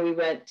 Then we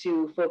went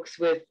to folks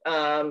with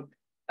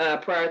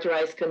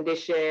prioritized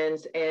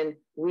conditions. And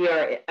we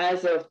are,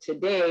 as of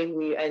today,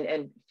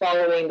 and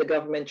following the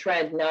government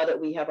trend, now that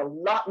we have a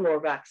lot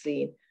more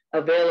vaccine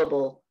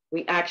available,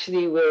 we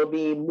actually will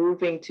be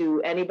moving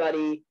to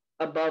anybody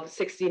above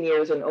 16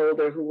 years and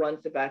older who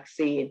wants the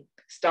vaccine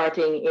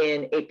starting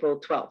in April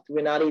 12th.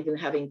 We're not even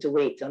having to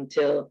wait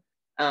until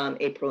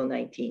April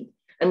 19th.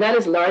 And that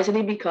is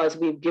largely because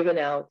we've given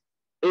out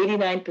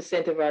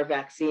 89% of our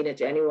vaccine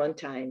at any one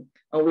time,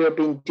 and we've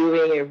been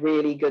doing a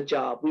really good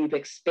job. We've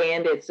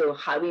expanded, so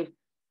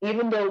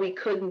even though we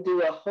couldn't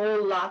do a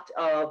whole lot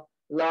of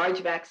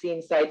large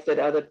vaccine sites that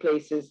other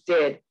places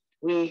did,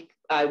 we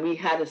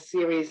had a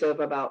series of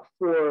about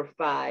 4 or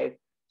 5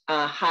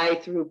 high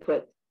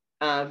throughput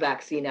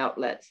vaccine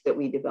outlets that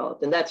we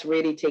developed, and that's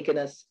really taken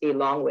us a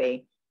long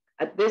way.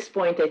 At this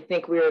point, I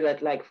think we're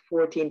at like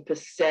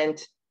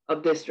 14%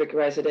 of district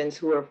residents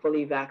who are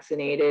fully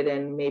vaccinated,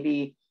 and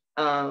maybe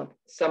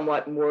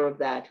somewhat more of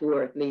that who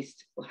are at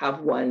least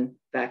have 1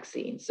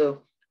 vaccine.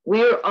 So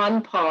we're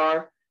on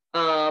par,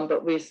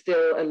 but we're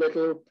still a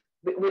little,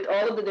 with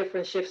all of the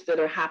different shifts that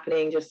are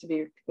happening, just to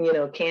be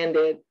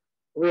candid,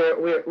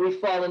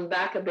 we've fallen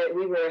back a bit.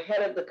 We were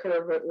ahead of the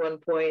curve at one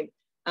point,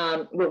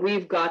 but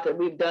we've got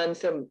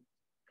some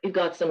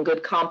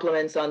good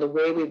compliments on the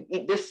way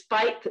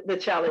despite the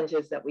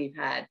challenges that we've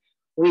had,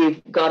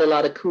 we've got a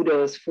lot of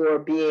kudos for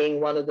being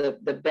one of the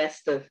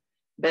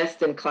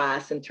best in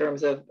class in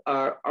terms of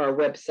our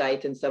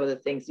website and some of the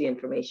things, the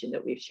information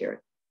that we've shared.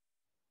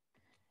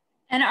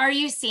 And are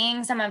you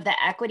seeing some of the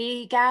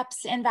equity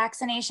gaps in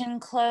vaccination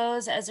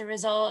close as a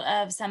result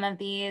of some of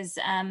these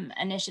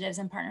initiatives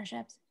and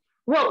partnerships?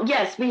 Well,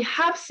 yes, we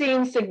have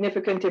seen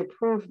significant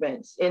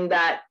improvements in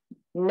that.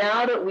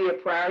 Now that we are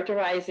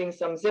prioritizing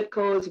some zip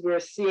codes, we're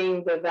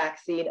seeing the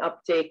vaccine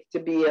uptake to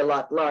be a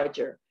lot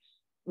larger.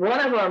 One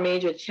of our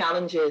major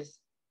challenges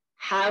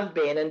have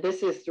been, and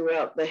this is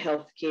throughout the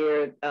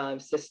healthcare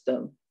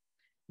system,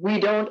 we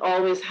don't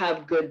always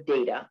have good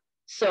data.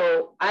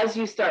 So as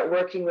you start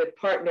working with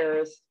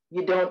partners,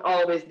 you don't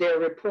always, their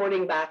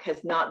reporting back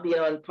has not been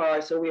on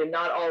par, so we are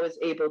not always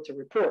able to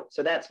report.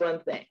 So that's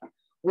one thing.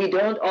 We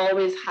don't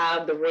always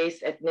have the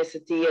race,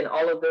 ethnicity, and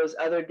all of those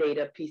other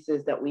data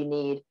pieces that we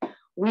need.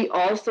 We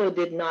also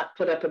did not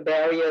put up a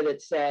barrier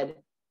that said,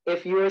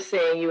 if you're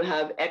saying you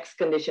have X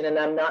condition, and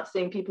I'm not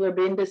saying people are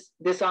being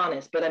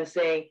dishonest, but I'm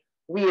saying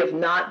we have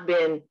not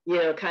been,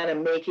 kind of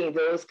making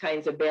those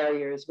kinds of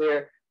barriers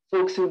where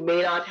folks who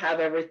may not have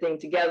everything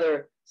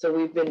together. So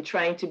we've been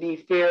trying to be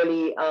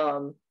fairly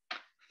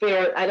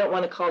fair. I don't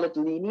want to call it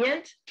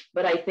lenient,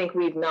 but I think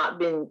we've not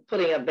been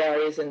putting up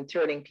barriers and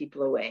turning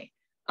people away.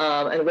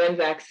 And when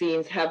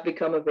vaccines have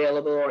become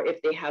available, or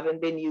if they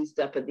haven't been used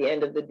up at the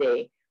end of the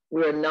day,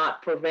 we're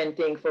not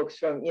preventing folks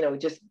from,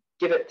 just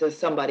give it to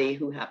somebody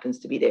who happens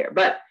to be there.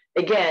 But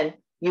again,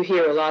 you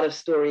hear a lot of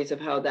stories of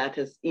how that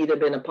has either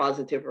been a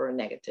positive or a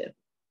negative.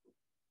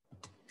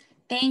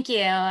 Thank you.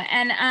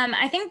 And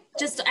I think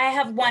I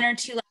have 1 or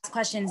 2 last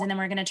questions, and then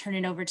we're going to turn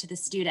it over to the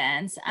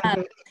students.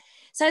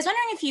 So I was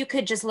wondering if you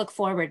could just look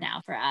forward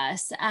now for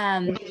us.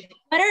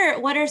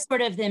 What are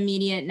sort of the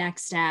immediate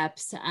next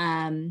steps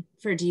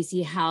for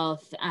DC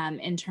Health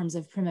in terms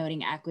of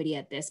promoting equity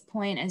at this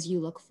point as you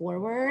look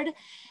forward?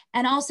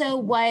 And also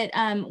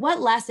what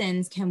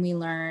lessons can we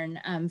learn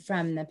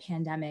from the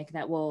pandemic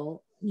that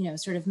will,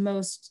 sort of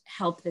most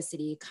help the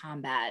city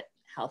combat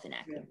health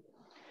inequity?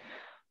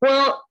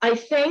 Well, I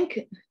think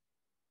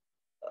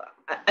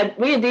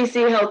we at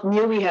DC Health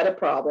knew we had a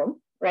problem,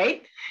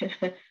 right?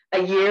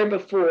 A year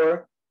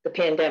before the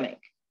pandemic.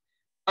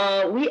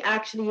 We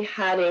actually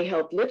had a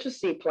health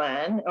literacy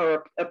plan,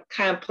 or a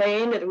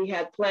campaign that we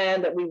had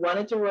planned that we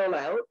wanted to roll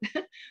out.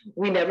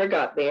 We never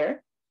got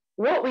there.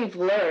 What we've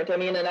learned,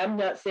 and I'm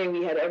not saying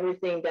we had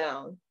everything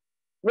down.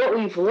 What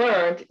we've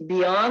learned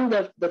beyond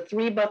the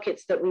 3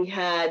 buckets that we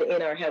had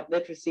in our health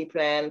literacy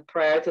plan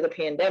prior to the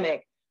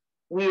pandemic,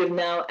 we have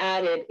now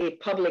added a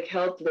public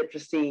health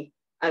literacy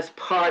as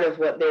part of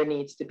what there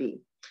needs to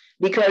be.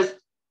 Because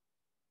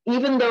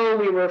even though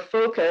we were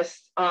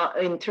focused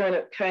in kind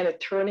of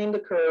turning the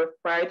curve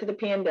prior to the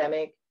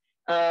pandemic,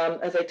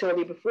 as I told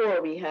you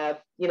before, we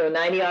have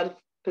 90%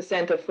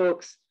 of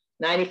folks,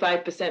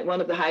 95%,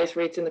 one of the highest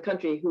rates in the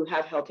country, who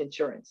have health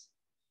insurance.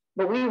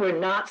 But we were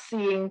not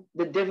seeing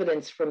the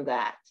dividends from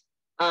that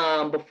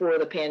before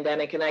the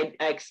pandemic, and I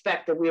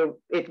expect that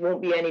it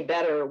won't be any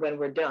better when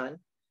we're done,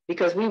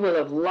 because we will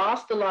have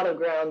lost a lot of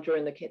ground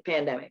during the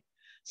pandemic.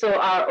 So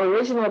our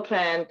original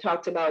plan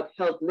talked about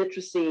health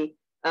literacy,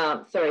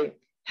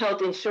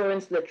 health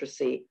insurance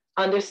literacy,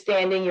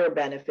 understanding your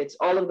benefits,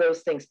 all of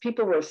those things.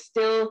 People were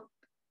still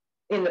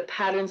in the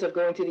patterns of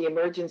going to the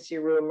emergency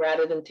room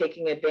rather than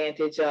taking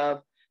advantage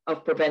of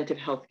preventive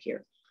health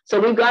care. So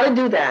we've got to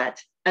do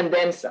that and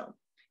then some,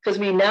 because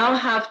we now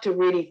have to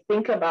really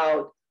think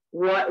about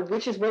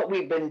which is what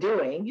we've been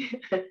doing.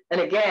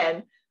 And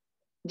again,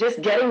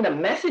 just getting the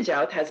message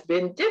out has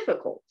been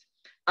difficult.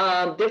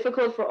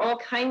 Difficult for all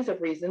kinds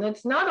of reasons.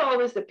 It's not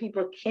always that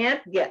people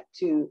can't get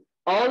to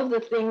all of the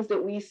things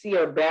that we see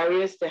are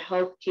barriers to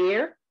health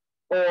care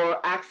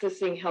or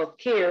accessing health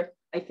care.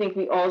 I think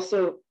we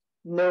also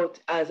note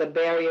as a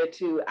barrier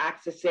to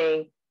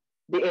accessing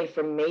the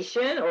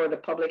information or the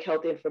public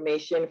health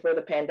information for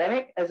the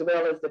pandemic, as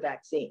well as the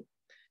vaccine.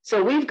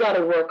 So we've got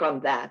to work on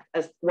that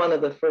as one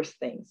of the first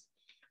things.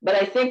 But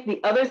I think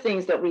the other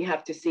things that we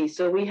have to see,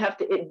 so we have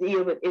to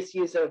deal with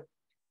issues of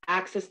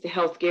access to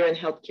healthcare and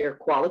healthcare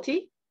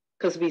quality,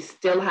 because we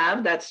still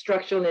have that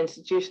structural and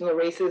institutional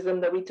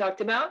racism that we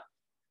talked about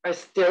are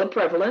still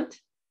prevalent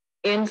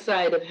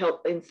inside of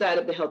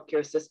the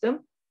healthcare system.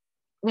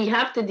 We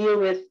have to deal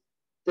with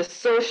the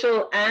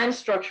social and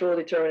structural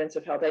determinants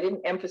of health. I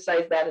didn't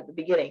emphasize that at the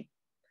beginning.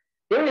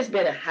 There has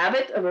been a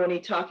habit of only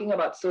talking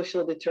about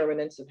social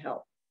determinants of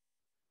health.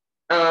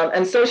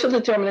 And social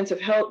determinants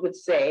of health would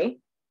say,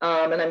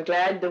 and I'm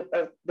glad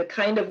the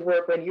kind of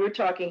work when you're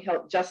talking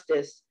health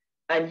justice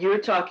and you're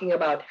talking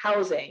about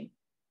housing,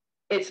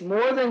 it's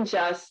more than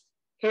just,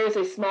 here's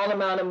a small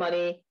amount of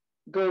money,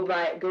 go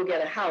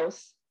get a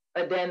house,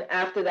 but then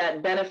after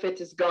that benefit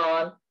is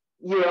gone,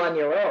 you're on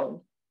your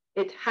own.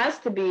 It has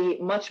to be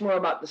much more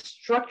about the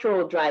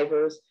structural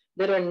drivers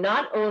that are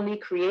not only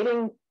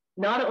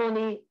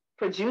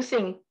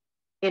producing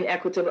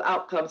inequitable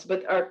outcomes,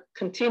 but are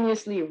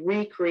continuously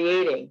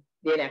recreating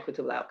the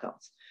inequitable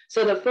outcomes.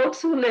 So the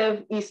folks who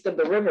live east of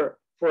the river,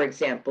 for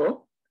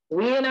example,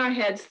 we in our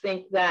heads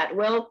think that,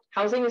 well,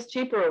 housing is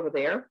cheaper over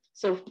there.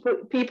 So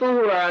people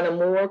who are on a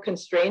more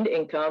constrained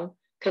income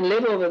can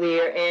live over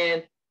there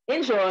and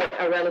enjoy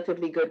a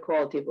relatively good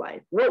quality of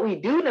life. What we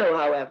do know,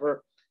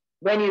 however,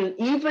 when you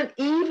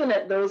even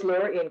at those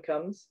lower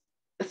incomes,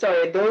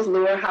 those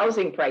lower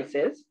housing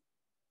prices,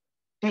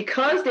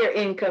 because their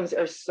incomes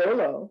are so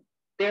low,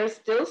 they're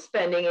still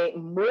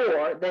spending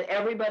more than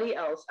everybody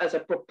else as a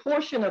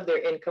proportion of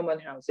their income on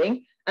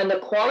housing. And the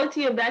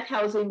quality of that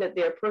housing that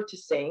they're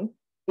purchasing,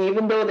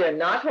 even though they're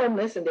not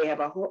homeless and they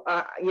have a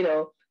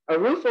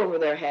roof over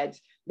their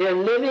heads, they're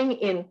living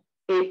in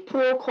a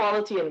poor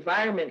quality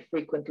environment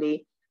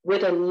frequently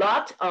with a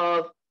lot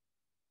of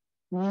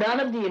none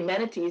of the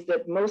amenities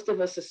that most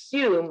of us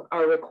assume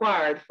are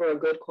required for a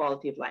good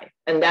quality of life.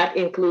 And that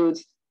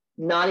includes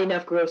not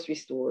enough grocery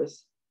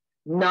stores,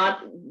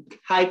 not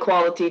high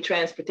quality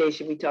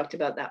transportation. We talked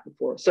about that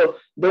before. So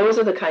those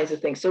are the kinds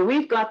of things. So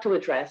we've got to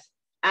address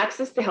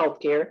access to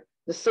healthcare,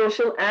 the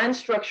social and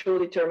structural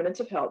determinants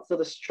of health. So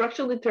the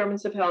structural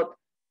determinants of health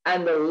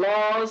and the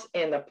laws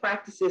and the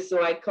practices. So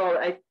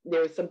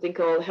there's something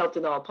called health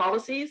in all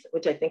policies,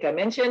 which I think I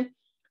mentioned.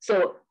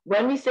 So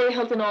when we say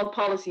health in all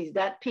policies,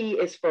 that P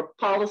is for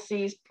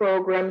policies,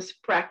 programs,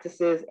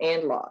 practices,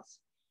 and laws.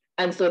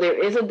 And so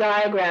there is a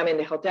diagram in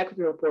the health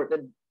equity report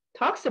that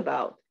talks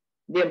about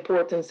the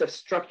importance of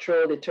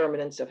structural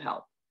determinants of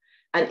health.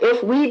 And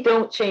if we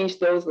don't change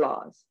those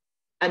laws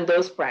and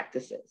those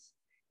practices,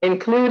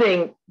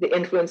 including the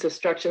influence of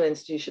structural and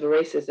institutional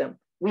racism,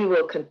 we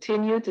will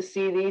continue to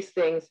see these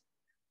things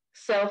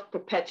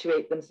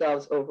self-perpetuate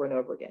themselves over and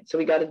over again. So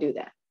we got to do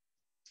that.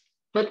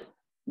 But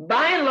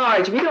by and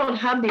large, we don't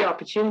have the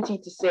opportunity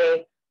to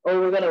say, oh,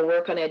 we're going to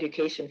work on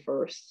education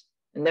first,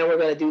 and then we're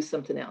going to do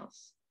something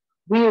else.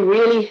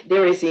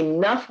 There is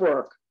enough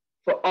work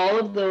for all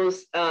of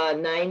those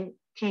 9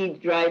 key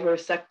driver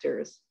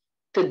sectors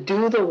to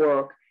do the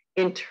work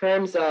in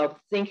terms of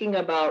thinking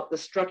about the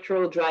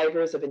structural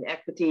drivers of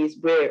inequities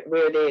where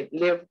they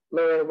live,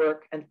 learn,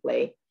 work, and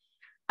play,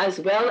 as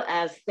well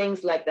as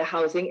things like the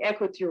Housing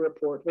Equity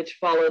Report, which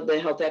followed the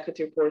Health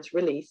Equity Report's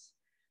release.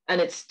 And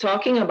it's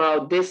talking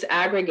about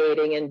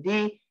disaggregating and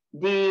the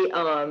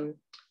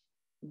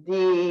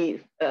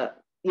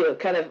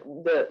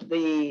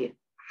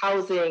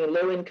housing,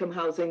 low-income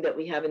housing that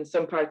we have in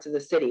some parts of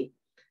the city.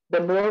 The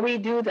more we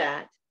do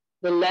that,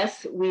 the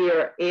less we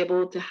are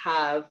able to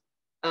have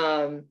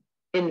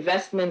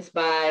investments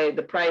by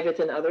the private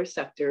and other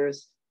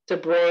sectors to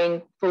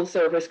bring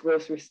full-service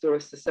grocery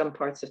stores to some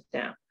parts of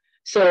town.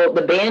 So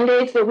the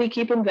Band-Aids that we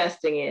keep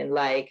investing in,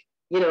 like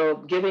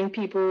giving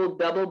people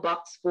double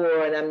bucks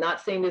for, and I'm not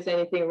saying there's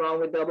anything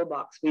wrong with double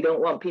bucks. We don't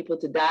want people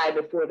to die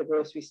before the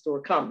grocery store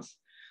comes.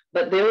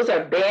 But those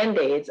are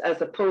Band-Aids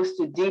as opposed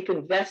to deep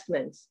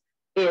investments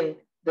in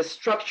the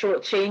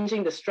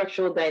changing the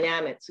structural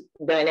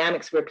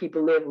dynamics where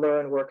people live,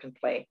 learn, work, and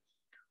play.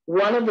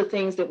 One of the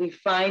things that we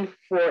find,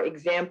 for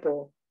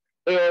example,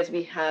 is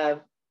we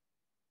have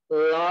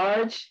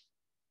large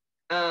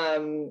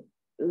high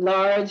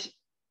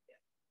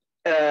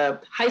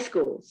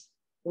schools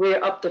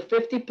where up to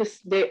 50%,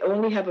 they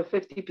only have a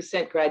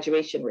 50%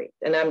 graduation rate.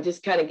 And I'm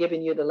just kind of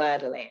giving you the lay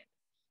of the land.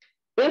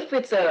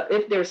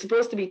 if there's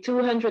supposed to be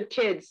 200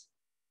 kids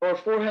or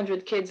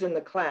 400 kids in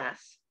the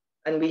class,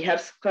 and we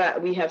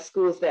have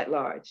schools that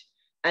large,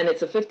 and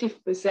it's a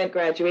 50%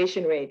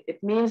 graduation rate,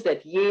 it means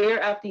that year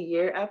after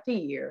year after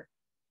year,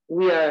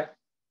 we are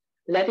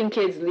letting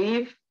kids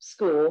leave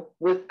school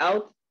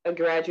without a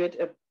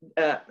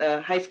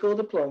a high school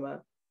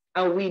diploma,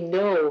 and we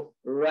know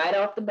right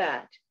off the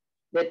bat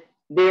that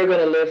they're going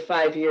to live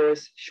 5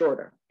 years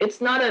shorter.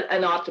 It's not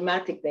an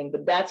automatic thing,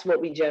 but that's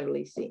what we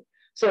generally see.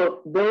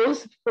 So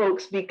those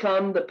folks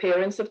become the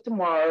parents of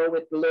tomorrow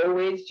with low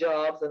wage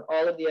jobs and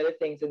all of the other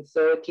things. And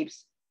so it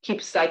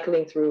keeps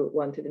cycling through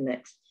one to the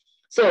next.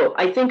 So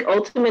I think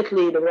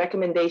ultimately the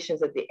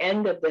recommendations at the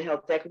end of the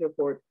health equity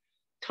report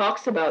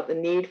talks about the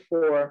need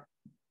for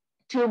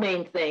two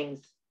main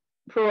things: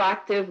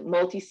 proactive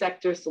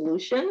multi-sector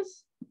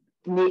solutions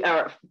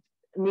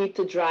need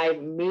to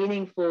drive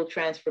meaningful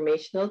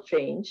transformational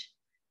change.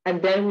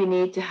 And then we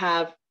need to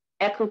have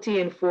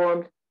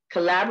equity-informed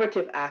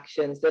collaborative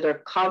actions that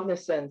are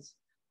cognizant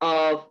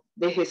of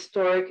the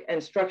historic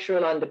and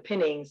structural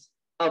underpinnings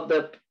of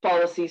the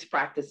policies,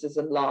 practices,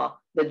 and law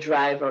that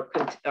drive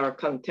our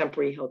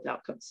contemporary health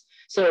outcomes.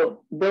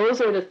 So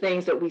those are the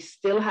things that we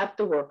still have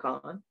to work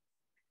on,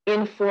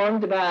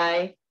 informed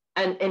by,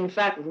 and in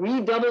fact,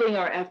 redoubling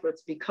our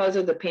efforts because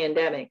of the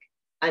pandemic,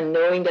 and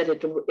knowing that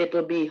it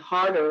will be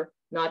harder,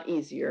 not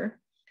easier.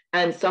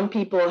 And some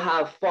people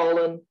have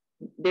fallen,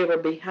 they were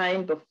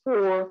behind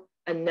before,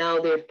 and now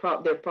they're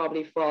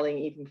probably falling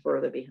even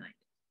further behind.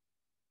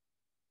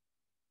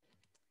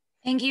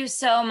 Thank you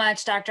so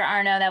much, Dr.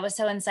 Arno. That was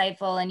so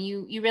insightful. And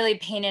you really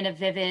painted a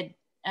vivid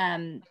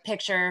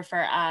picture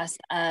for us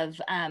of,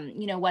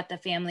 what the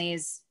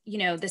families,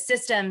 the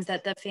systems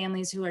that the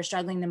families who are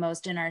struggling the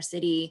most in our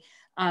city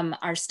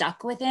are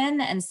stuck within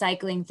and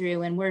cycling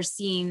through. And we're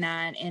seeing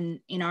that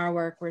in our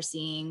work. We're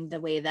seeing the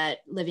way that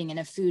living in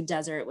a food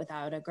desert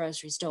without a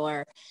grocery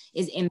store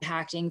is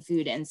impacting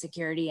food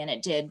insecurity. And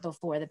it did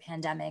before the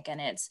pandemic,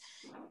 and it's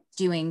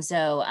doing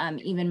so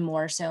even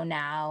more so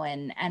now.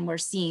 And we're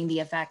seeing the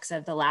effects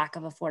of the lack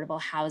of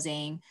affordable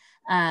housing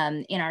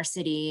in our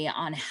city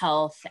on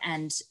health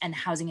and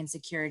housing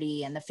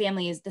insecurity, and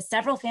the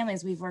several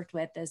families we've worked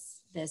with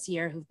this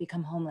year who've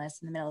become homeless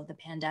in the middle of the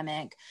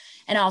pandemic,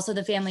 and also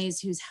the families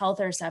whose health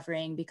are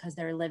suffering because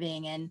they're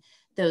living in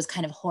those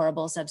kind of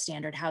horrible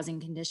substandard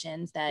housing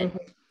conditions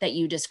that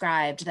you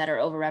described, that are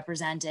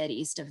overrepresented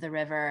east of the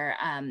river,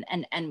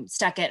 and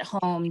stuck at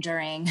home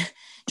during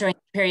the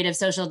period of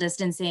social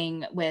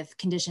distancing with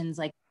conditions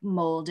like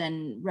mold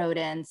and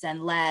rodents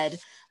and lead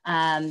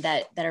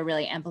that are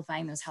really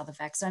amplifying those health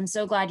effects. So I'm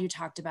so glad you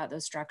talked about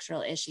those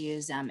structural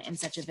issues in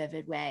such a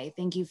vivid way.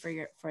 Thank you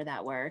for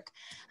that work.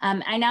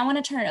 I now want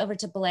to turn it over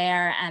to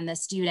Blair and the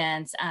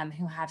students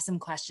who have some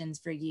questions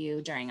for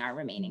you during our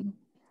remaining.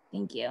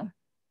 Thank you.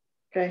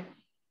 Okay.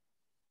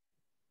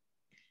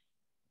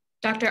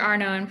 Dr.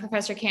 Arno and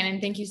Professor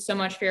Cannon, thank you so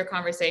much for your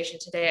conversation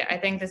today. I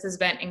think this has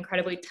been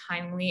incredibly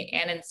timely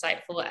and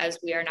insightful as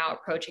we are now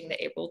approaching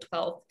the April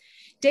 12th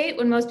date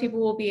when most people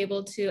will be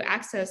able to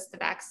access the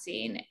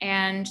vaccine.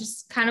 And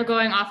just kind of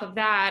going off of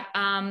that,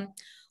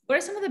 what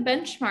are some of the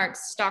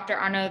benchmarks, Dr.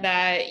 Arno,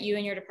 that you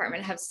and your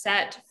department have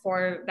set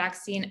for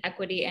vaccine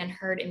equity and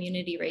herd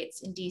immunity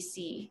rates in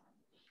DC?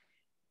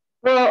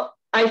 Well,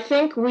 I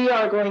think we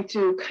are going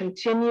to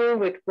continue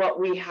with what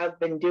we have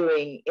been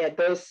doing at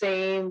those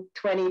same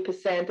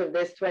 20% of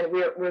this 20.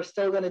 We're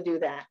still going to do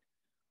that.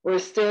 We're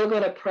still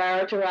going to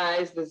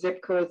prioritize the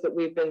zip codes that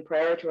we've been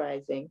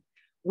prioritizing.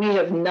 We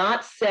have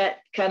not set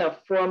kind of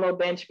formal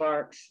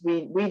benchmarks.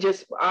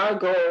 Our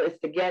goal is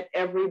to get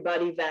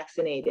everybody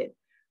vaccinated.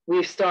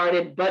 We've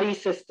started buddy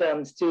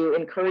systems to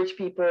encourage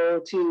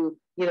people to,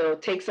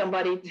 take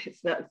somebody.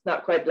 It's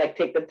not quite like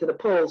take them to the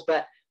polls,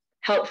 but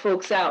help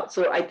folks out.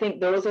 So I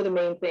think those are the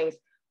main things.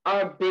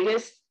 Our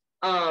biggest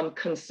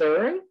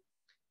concern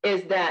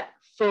is that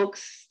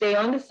folks stay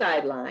on the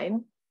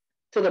sideline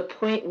to the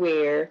point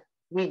where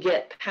we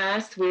get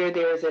past where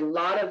there's a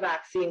lot of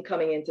vaccine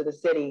coming into the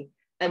city,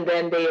 and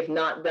then they have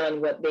not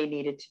done what they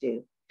needed to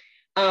do.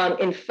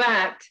 In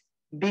fact,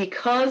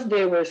 because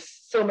there was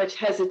so much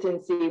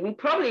hesitancy, we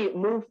probably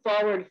moved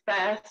forward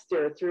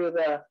faster through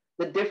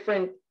the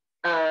different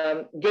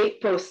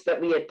gateposts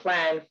that we had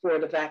planned for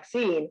the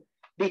vaccine.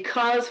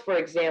 Because, for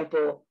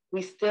example,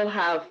 we still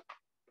have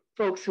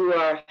folks who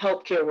are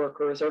healthcare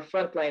workers or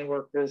frontline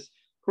workers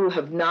who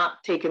have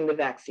not taken the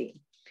vaccine.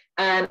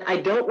 And I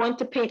don't want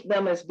to paint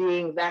them as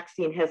being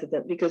vaccine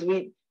hesitant, because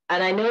and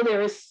I know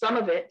there is some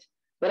of it,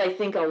 but I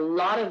think a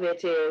lot of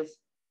it is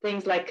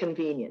things like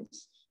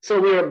convenience.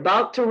 So we're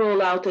about to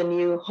roll out a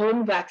new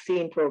home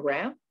vaccine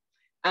program,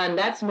 and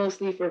that's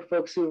mostly for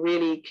folks who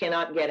really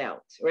cannot get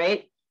out,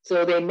 right?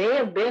 So they may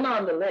have been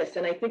on the list,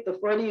 and I think the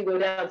further you go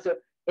down, so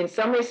in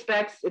some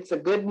respects, it's a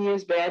good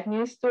news, bad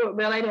news story.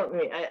 Well, I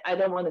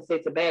don't want to say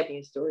it's a bad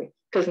news story,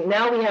 because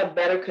now we have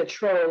better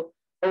control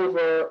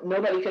over,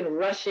 nobody can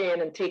rush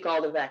in and take all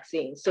the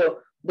vaccines. So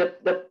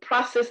the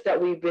process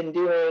that we've been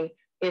doing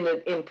in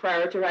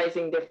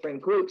prioritizing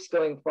different groups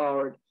going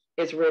forward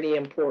is really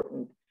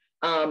important.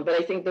 But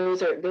I think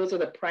those are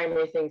the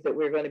primary things that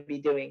we're going to be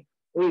doing.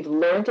 We've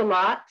learned a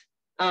lot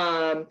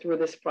through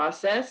this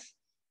process.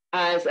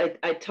 As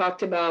I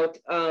talked about,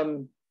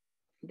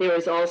 there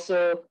is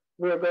also,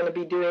 we're going to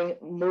be doing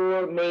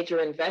more major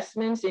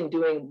investments in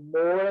doing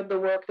more of the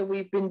work that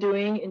we've been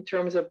doing in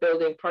terms of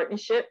building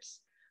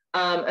partnerships.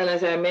 And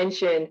as I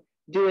mentioned,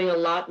 doing a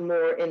lot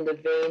more in the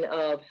vein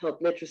of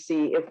health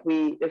literacy. If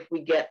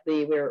we get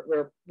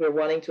we're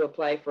wanting to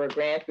apply for a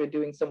grant, we're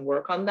doing some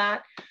work on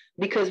that,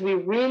 because we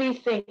really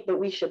think that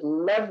we should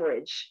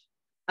leverage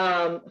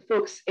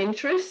folks'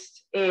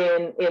 interest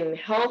in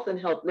health and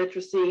health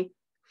literacy.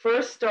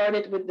 First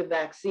started with the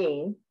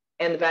vaccine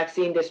and the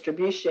vaccine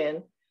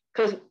distribution,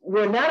 because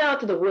we're not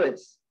out of the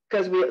woods,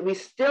 because we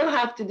still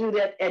have to do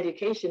that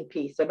education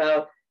piece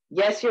about,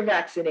 yes, you're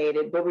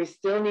vaccinated, but we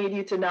still need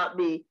you to not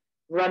be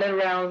running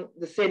around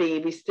the city.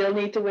 We still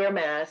need to wear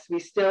masks. We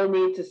still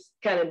need to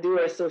kind of do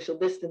our social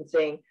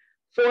distancing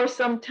for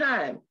some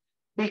time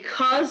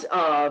because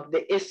of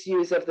the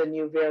issues of the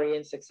new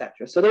variants, et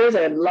cetera. So there's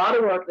a lot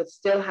of work that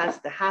still has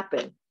to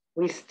happen.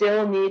 We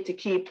still need to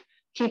keep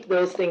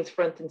those things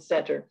front and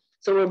center.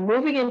 So we're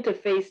moving into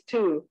phase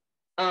 2,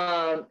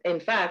 in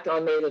fact,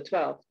 on May the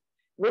 12th,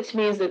 which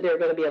means that there are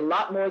going to be a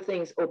lot more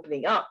things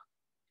opening up.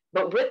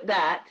 But with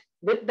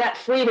that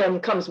freedom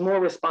comes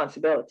more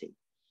responsibility.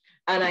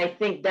 And I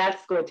think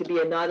that's going to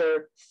be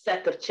another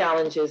set of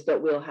challenges that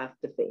we'll have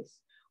to face.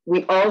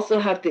 We also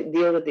have to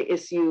deal with the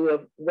issue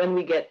of, when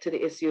we get to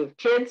the issue of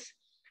kids,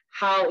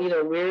 how,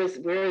 where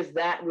is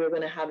that? We're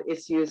going to have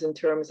issues in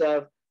terms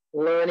of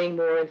learning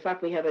more. In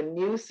fact, we have a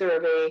new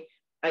survey.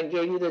 I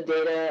gave you the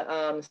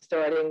data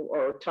starting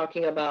or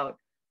talking about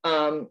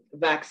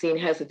vaccine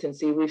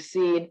hesitancy. We've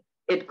seen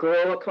it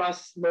grow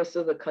across most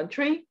of the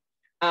country.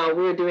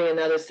 We're doing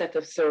another set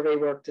of survey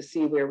work to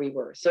see where we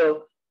were.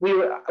 So we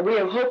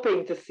are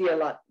hoping to see a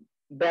lot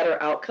better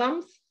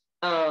outcomes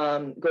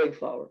going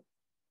forward.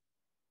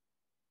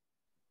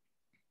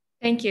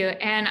 Thank you.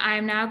 And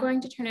I'm now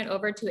going to turn it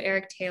over to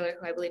Eric Taylor,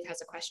 who I believe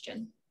has a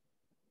question.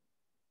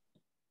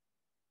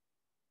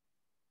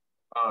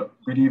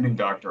 Good evening,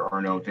 Dr.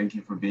 Arno. Thank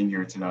you for being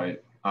here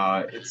tonight.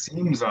 It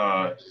seems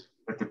that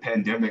the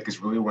pandemic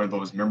is really one of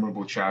those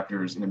memorable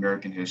chapters in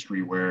American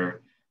history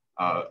where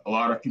a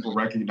lot of people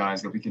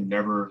recognize that we can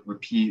never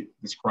repeat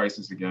this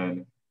crisis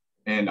again.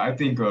 And I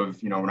think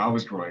of, when I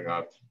was growing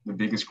up, the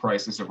biggest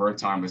crisis of our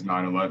time was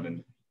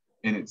 9/11.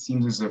 And it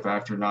seems as if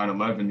after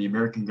 9/11, the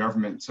American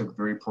government took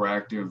very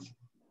proactive,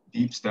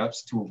 deep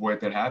steps to avoid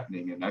that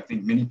happening. And I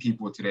think many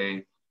people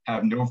today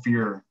have no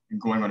fear in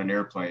going on an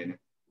airplane.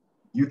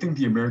 You think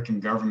the American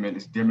government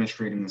is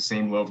demonstrating the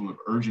same level of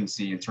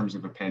urgency in terms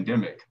of a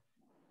pandemic?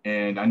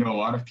 And I know a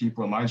lot of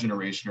people in my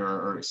generation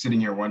are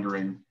sitting here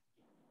wondering,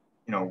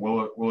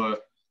 will a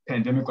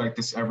pandemic like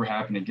this ever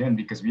happen again?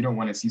 Because we don't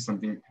want to see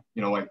something,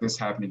 like this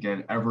happen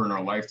again ever in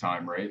our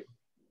lifetime, right?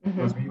 Mm-hmm.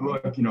 As we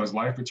look, as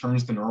life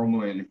returns to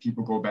normal and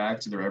people go back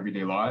to their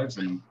everyday lives,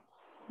 and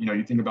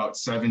you think about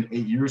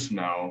 7-8 years from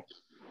now,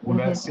 will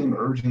that same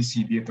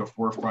urgency be at the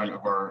forefront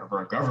of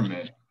our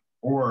government,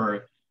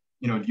 or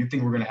do you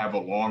think we're going to have a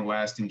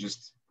long-lasting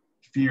just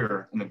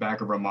fear in the back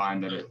of our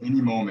mind that at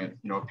any moment,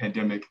 a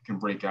pandemic can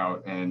break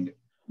out and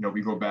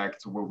we go back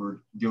to what we're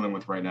dealing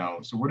with right now?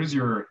 So what is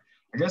your,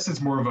 I guess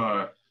it's more of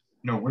a,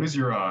 what is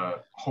your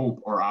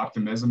hope or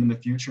optimism in the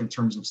future in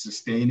terms of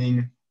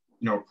sustaining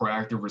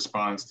proactive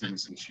response to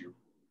this issue?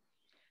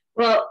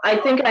 Well, I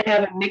think I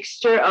have a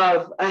mixture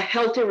of a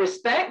healthy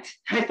respect.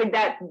 I think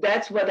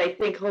that's what I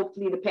think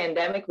hopefully the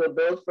pandemic will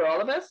build for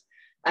all of us,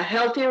 a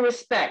healthy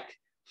respect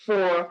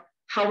for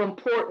how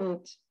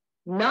important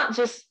not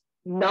just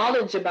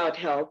knowledge about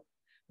health,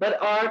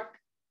 but our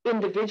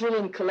individual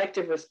and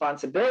collective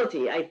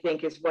responsibility, I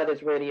think, is what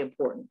is really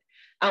important.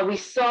 And we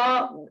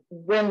saw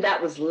when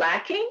that was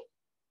lacking,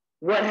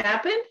 what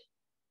happened.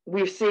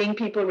 We're seeing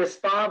people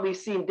respond. We've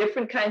seen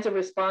different kinds of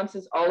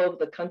responses all over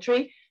the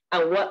country,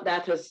 and what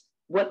that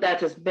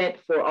has meant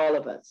for all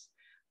of us.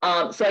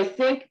 So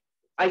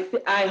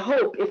I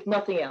hope, if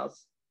nothing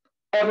else,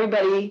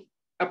 everybody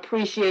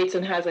appreciates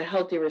and has a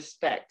healthy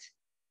respect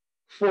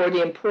for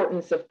the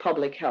importance of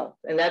public health.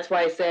 And that's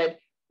why I said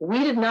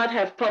we did not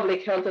have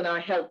public health in our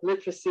health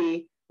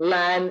literacy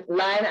line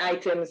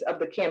items of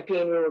the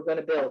campaign we were going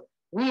to build.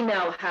 We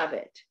now have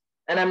it.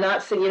 And I'm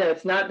not saying,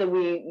 it's not that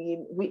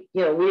we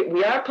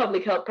are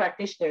public health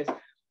practitioners,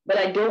 but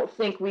I don't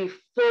think we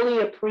fully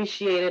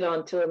appreciated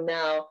until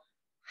now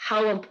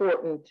how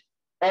important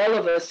all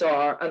of us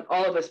are and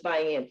all of us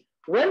buying in.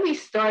 When we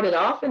started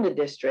off in the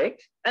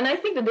district, and I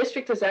think the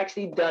district has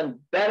actually done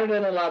better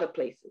than a lot of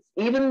places,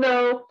 even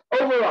though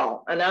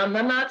overall, and I'm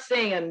not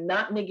saying, I'm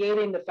not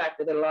negating the fact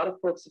that a lot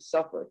of folks have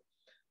suffered,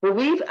 but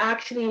we've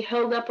actually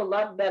held up a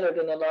lot better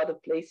than a lot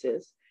of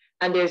places.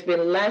 And there's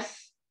been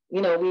less,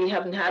 we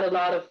haven't had a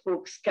lot of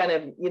folks kind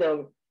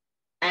of,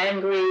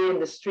 angry in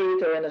the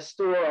street or in a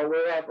store or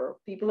wherever.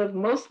 People have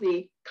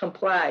mostly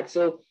complied.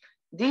 So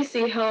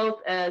DC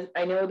Health, as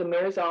I know the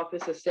mayor's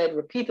office has said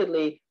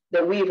repeatedly,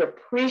 that we've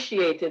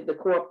appreciated the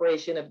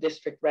cooperation of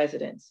district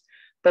residents.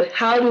 But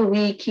how do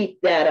we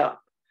keep that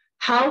up?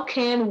 how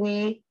can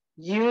we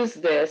use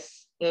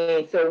this?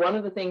 And so one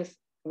of the things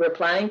we're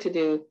planning to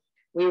do,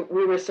 we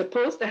were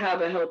supposed to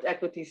have a health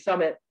equity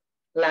summit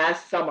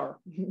last summer,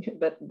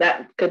 but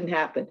that couldn't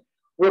happen.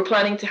 We're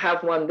planning to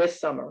have one this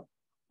summer.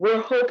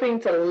 We're hoping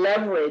to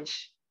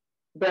leverage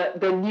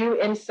the new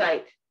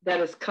insight that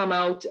has come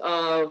out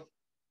of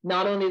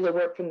not only the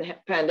work from the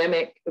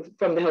pandemic,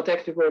 from the health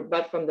equity report,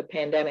 but from the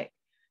pandemic.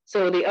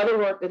 So the other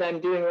work that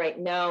I'm doing right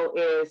now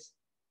is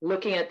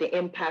looking at the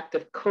impact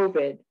of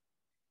COVID,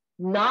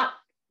 not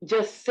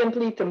just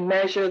simply to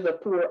measure the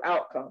poor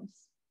outcomes,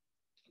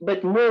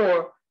 but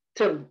more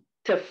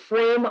to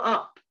frame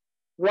up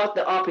what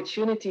the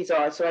opportunities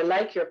are. So I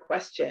like your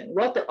question,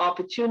 what the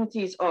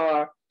opportunities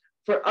are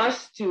for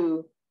us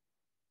to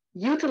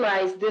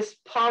utilize this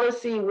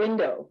policy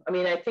window. I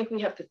mean, I think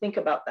we have to think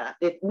about that.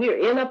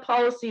 We're in a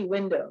policy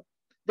window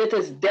that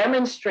has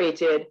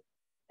demonstrated,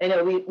 you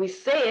know, we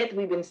say it,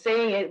 we've been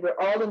saying it, we're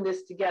all in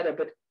this together,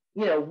 but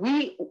you know,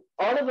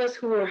 all of us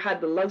who had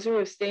the luxury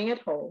of staying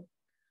at home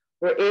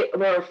were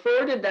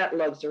afforded that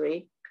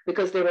luxury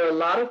because there were a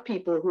lot of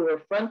people who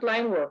were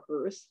frontline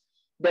workers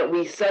that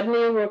we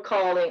suddenly were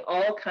calling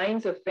all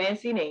kinds of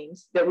fancy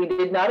names that we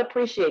did not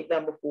appreciate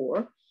them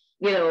before.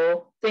 You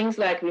know, things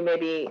like we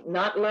maybe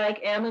not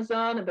like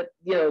Amazon, but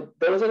you know,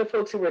 those are the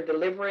folks who were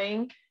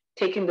delivering,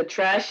 taking the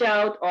trash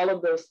out, all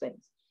of those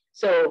things.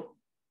 So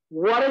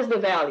what is the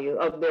value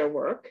of their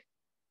work?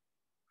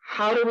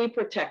 How do we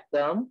protect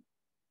them?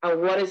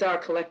 And what is our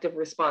collective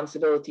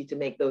responsibility to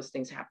make those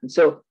things happen?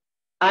 So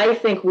I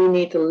think we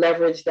need to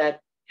leverage that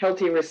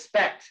healthy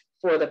respect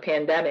for the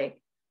pandemic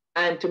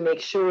and to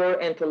make sure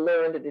and to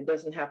learn that it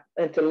doesn't happen,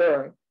 and to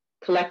learn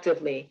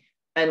collectively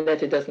and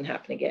that it doesn't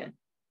happen again.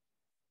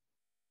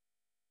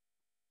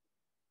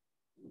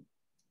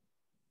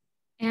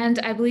 And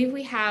I believe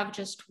we have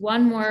just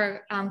one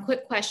more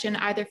quick question,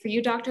 either for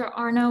you, Dr.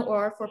 Arno,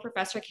 or for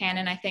Professor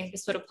Cannon. I think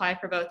this would apply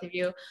for both of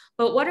you.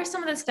 But what are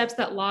some of the steps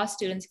that law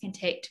students can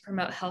take to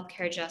promote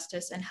healthcare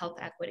justice and health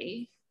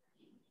equity?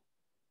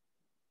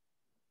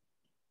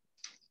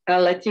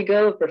 I'll let you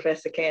go,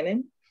 Professor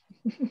Cannon.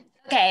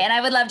 Okay, and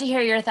I would love to hear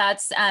your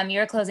thoughts,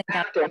 your closing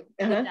thoughts,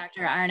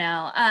 Dr.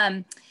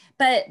 Arno.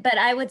 But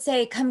I would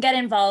say come get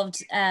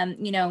involved,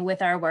 you know,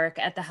 with our work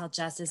at the Health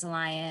Justice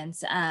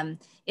Alliance.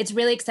 It's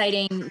really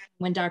exciting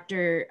when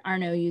Dr.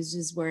 Arno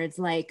uses words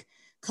like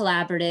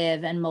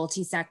collaborative and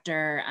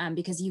multi-sector,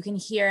 because you can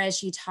hear as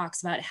she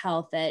talks about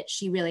health that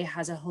she really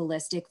has a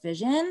holistic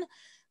vision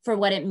for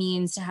what it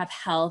means to have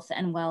health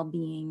and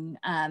well-being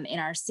in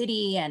our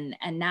city and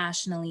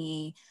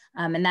nationally.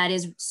 And that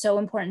is so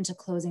important to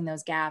closing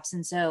those gaps.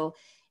 And so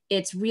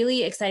it's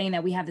really exciting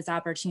that we have this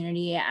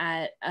opportunity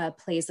at a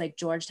place like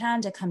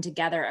Georgetown to come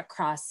together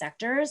across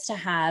sectors, to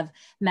have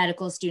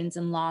medical students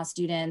and law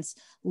students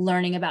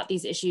learning about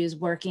these issues,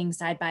 working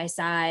side by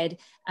side,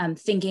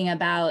 thinking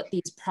about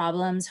these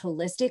problems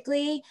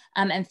holistically,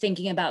 and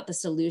thinking about the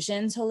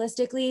solutions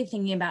holistically,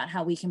 thinking about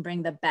how we can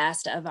bring the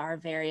best of our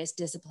various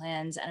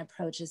disciplines and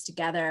approaches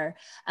together,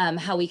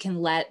 how we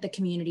can let the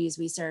communities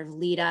we serve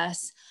lead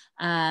us,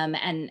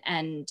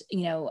 and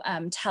you know,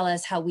 tell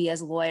us how we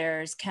as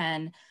lawyers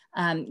can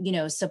you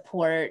know,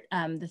 support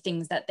the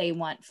things that they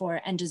want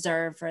for and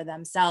deserve for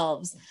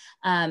themselves.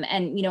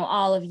 And, you know,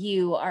 all of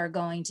you are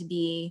going to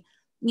be,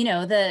 you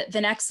know,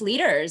 the next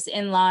leaders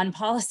in law and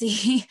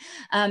policy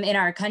in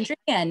our country,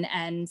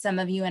 and some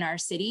of you in our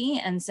city.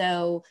 And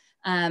so,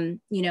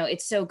 you know,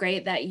 it's so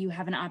great that you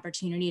have an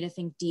opportunity to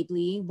think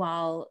deeply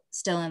while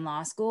still in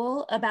law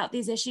school about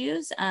these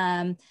issues,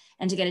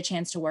 and to get a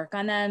chance to work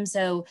on them.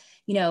 So,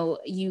 you know,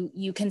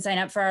 you can sign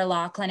up for our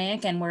law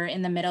clinic, and we're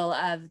in the middle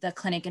of the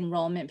clinic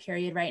enrollment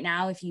period right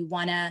now. If you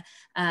want to,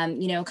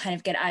 you know, kind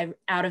of get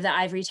out of the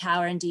ivory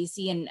tower in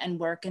DC and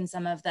work in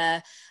some of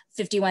the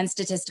 51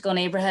 statistical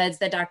neighborhoods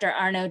that Dr.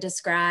 Arno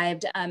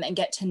described, and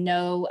get to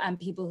know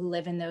people who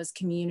live in those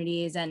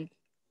communities and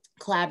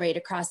collaborate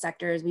across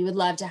sectors, we would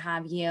love to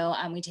have you.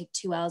 We take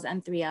 2Ls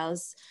and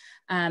 3Ls.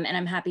 And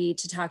I'm happy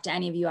to talk to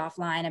any of you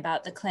offline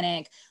about the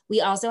clinic.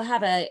 We also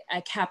have a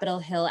Capitol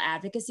Hill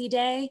Advocacy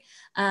Day,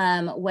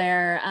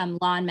 where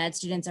law and med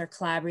students are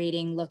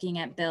collaborating, looking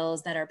at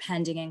bills that are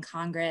pending in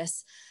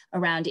Congress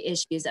around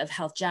issues of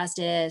health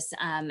justice,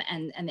 and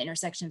the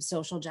intersection of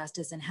social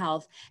justice and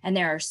health. And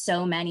there are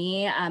so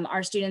many.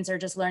 Our students are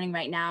just learning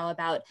right now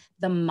about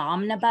the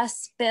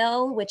Momnibus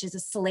bill, which is a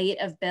slate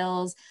of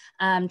bills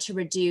to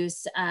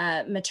reduce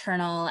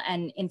maternal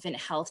and infant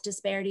health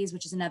disparities,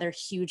 which is another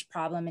huge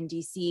problem in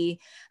DC,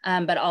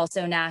 but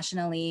also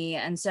nationally.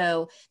 And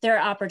so there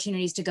are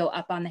opportunities to go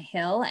up on the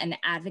Hill and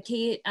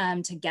advocate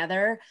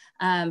together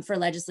for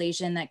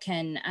legislation that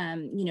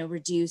can, you know,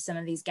 reduce some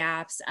of these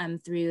gaps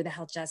through the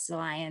Health Justice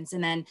Alliance.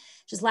 And then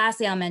just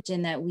lastly, I'll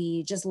mention that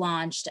we just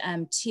launched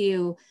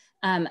 2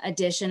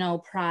 additional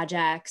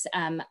projects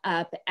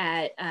up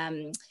at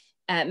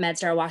at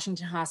MedStar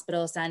Washington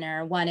Hospital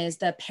Center. One is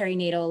the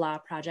Perinatal Law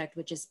Project,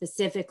 which is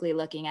specifically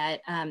looking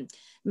at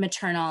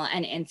maternal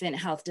and infant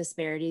health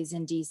disparities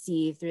in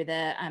DC through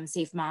the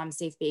Safe Moms,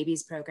 Safe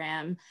Babies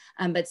program,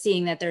 but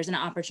seeing that there's an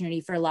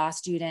opportunity for law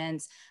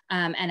students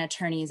and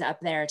attorneys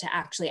up there to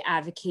actually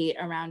advocate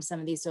around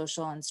some of these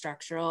social and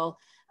structural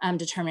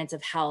determinants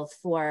of health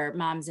for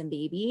moms and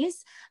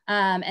babies.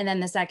 And then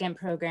the second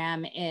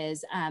program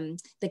is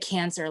the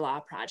Cancer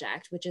Law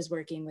Project, which is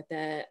working with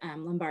the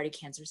Lombardi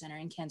Cancer Center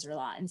and Cancer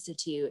Law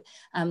Institute,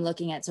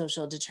 looking at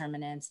social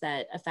determinants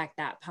that affect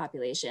that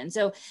population.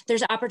 So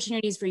there's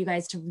opportunities for you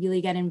guys to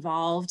really get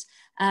involved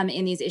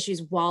in these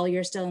issues while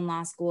you're still in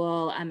law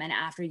school and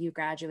after you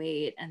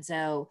graduate. And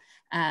so,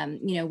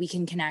 you know, we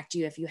can connect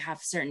you if you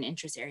have certain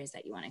interest areas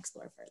that you want to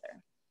explore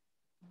further.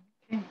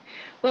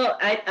 Well,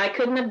 I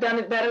couldn't have done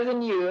it better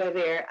than you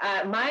there.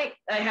 I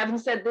haven't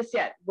said this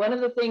yet. One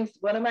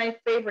of my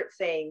favorite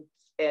sayings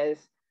is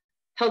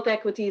health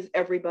equity is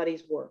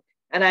everybody's work.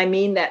 And I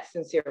mean that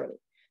sincerely.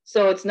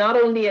 So it's not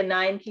only a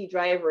 9P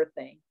driver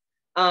thing.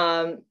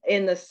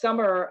 In the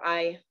summer,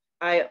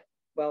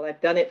 well,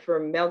 I've done it for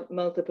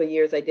multiple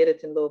years. I did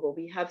it in Louisville.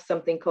 We have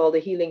something called the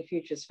Healing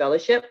Futures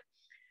Fellowship.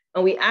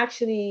 And we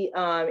actually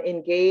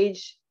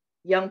engage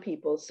young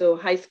people. So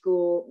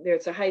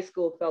there's a high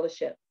school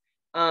fellowship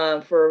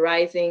for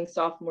rising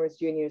sophomores,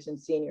 juniors,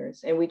 and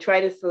seniors. And we try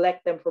to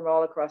select them from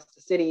all across the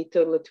city,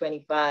 total of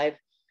 25.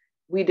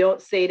 We don't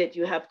say that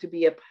you have to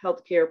be a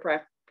healthcare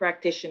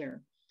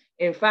practitioner.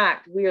 In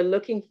fact, we are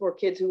looking for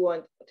kids who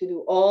want to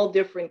do all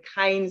different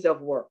kinds of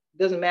work.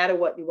 Doesn't matter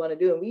what you want to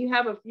do. And we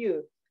have a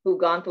few who've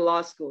gone to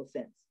law school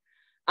since.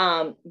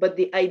 But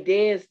the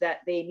idea is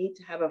that they need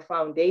to have a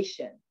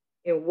foundation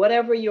in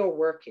whatever your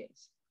work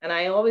is. And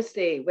I always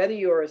say, whether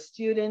you're a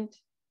student,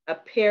 a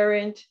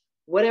parent,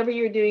 whatever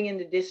you're doing in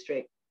the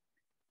district,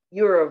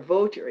 you're a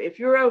voter. If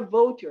you're a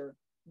voter,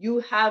 you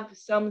have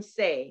some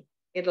say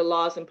in the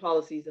laws and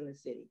policies in the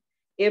city.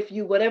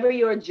 Whatever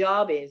your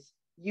job is,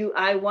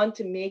 I want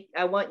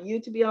you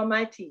to be on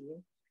my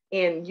team,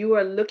 and you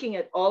are looking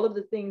at all of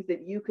the things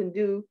that you can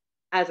do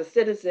as a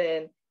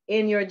citizen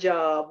in your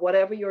job,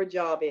 whatever your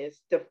job is,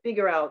 to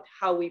figure out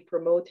how we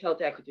promote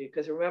health equity.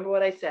 Because remember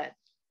what I said,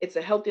 it's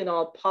a health in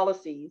all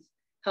policies,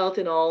 health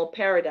in all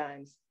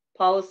paradigms,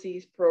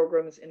 policies,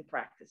 programs, and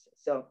practices.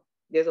 So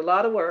there's a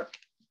lot of work.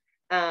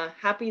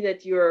 Happy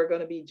that you're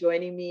going to be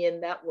joining me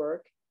in that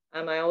work.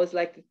 I always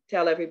like to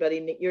tell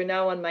everybody, you're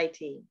now on my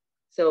team.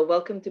 So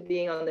welcome to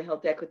being on the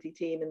health equity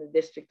team in the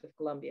District of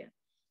Columbia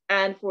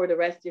and for the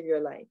rest of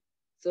your life.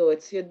 So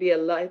it should be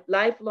a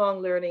lifelong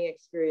learning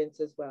experience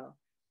as well,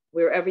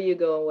 wherever you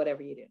go and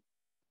whatever you do.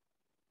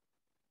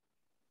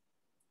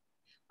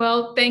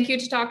 Well, thank you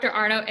to Dr.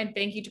 Arno, and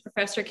thank you to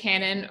Professor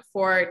Cannon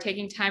for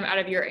taking time out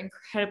of your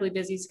incredibly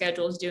busy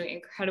schedules, doing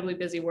incredibly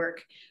busy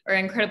work or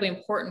incredibly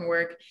important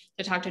work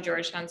to talk to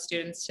Georgetown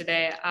students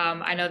today.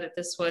 I know that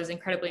this was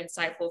incredibly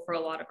insightful for a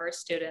lot of our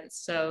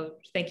students. So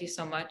thank you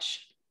so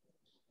much.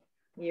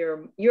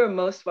 You're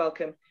most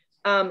welcome.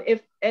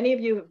 If any of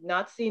you have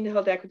not seen the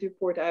Health Equity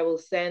Report, I will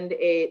send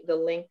the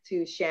link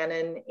to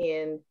Shannon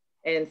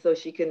and so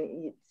she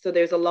can, so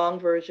there's a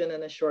long version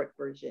and a short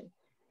version.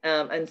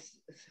 And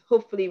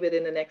hopefully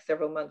within the next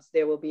several months,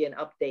 there will be an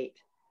update.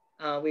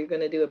 We're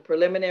going to do a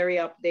preliminary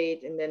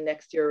update, and then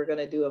next year we're going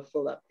to do a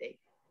full update.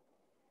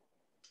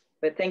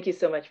 But thank you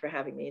so much for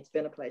having me. It's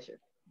been a pleasure.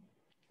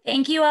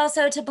 Thank you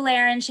also to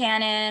Blair and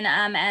Shannon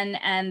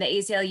and the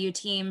ACLU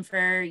team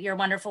for your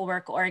wonderful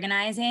work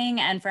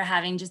organizing and for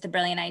having just the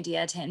brilliant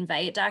idea to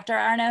invite Dr.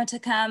 Arno to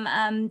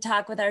come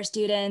talk with our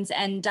students.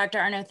 And Dr.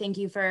 Arno, thank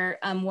you for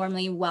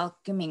warmly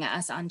welcoming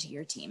us onto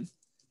your team.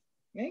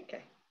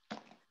 Okay.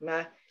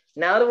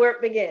 Now the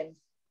work begins.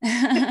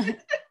 Thank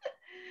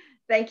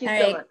you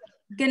so much.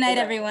 Good night,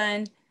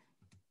 everyone.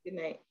 Good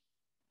night.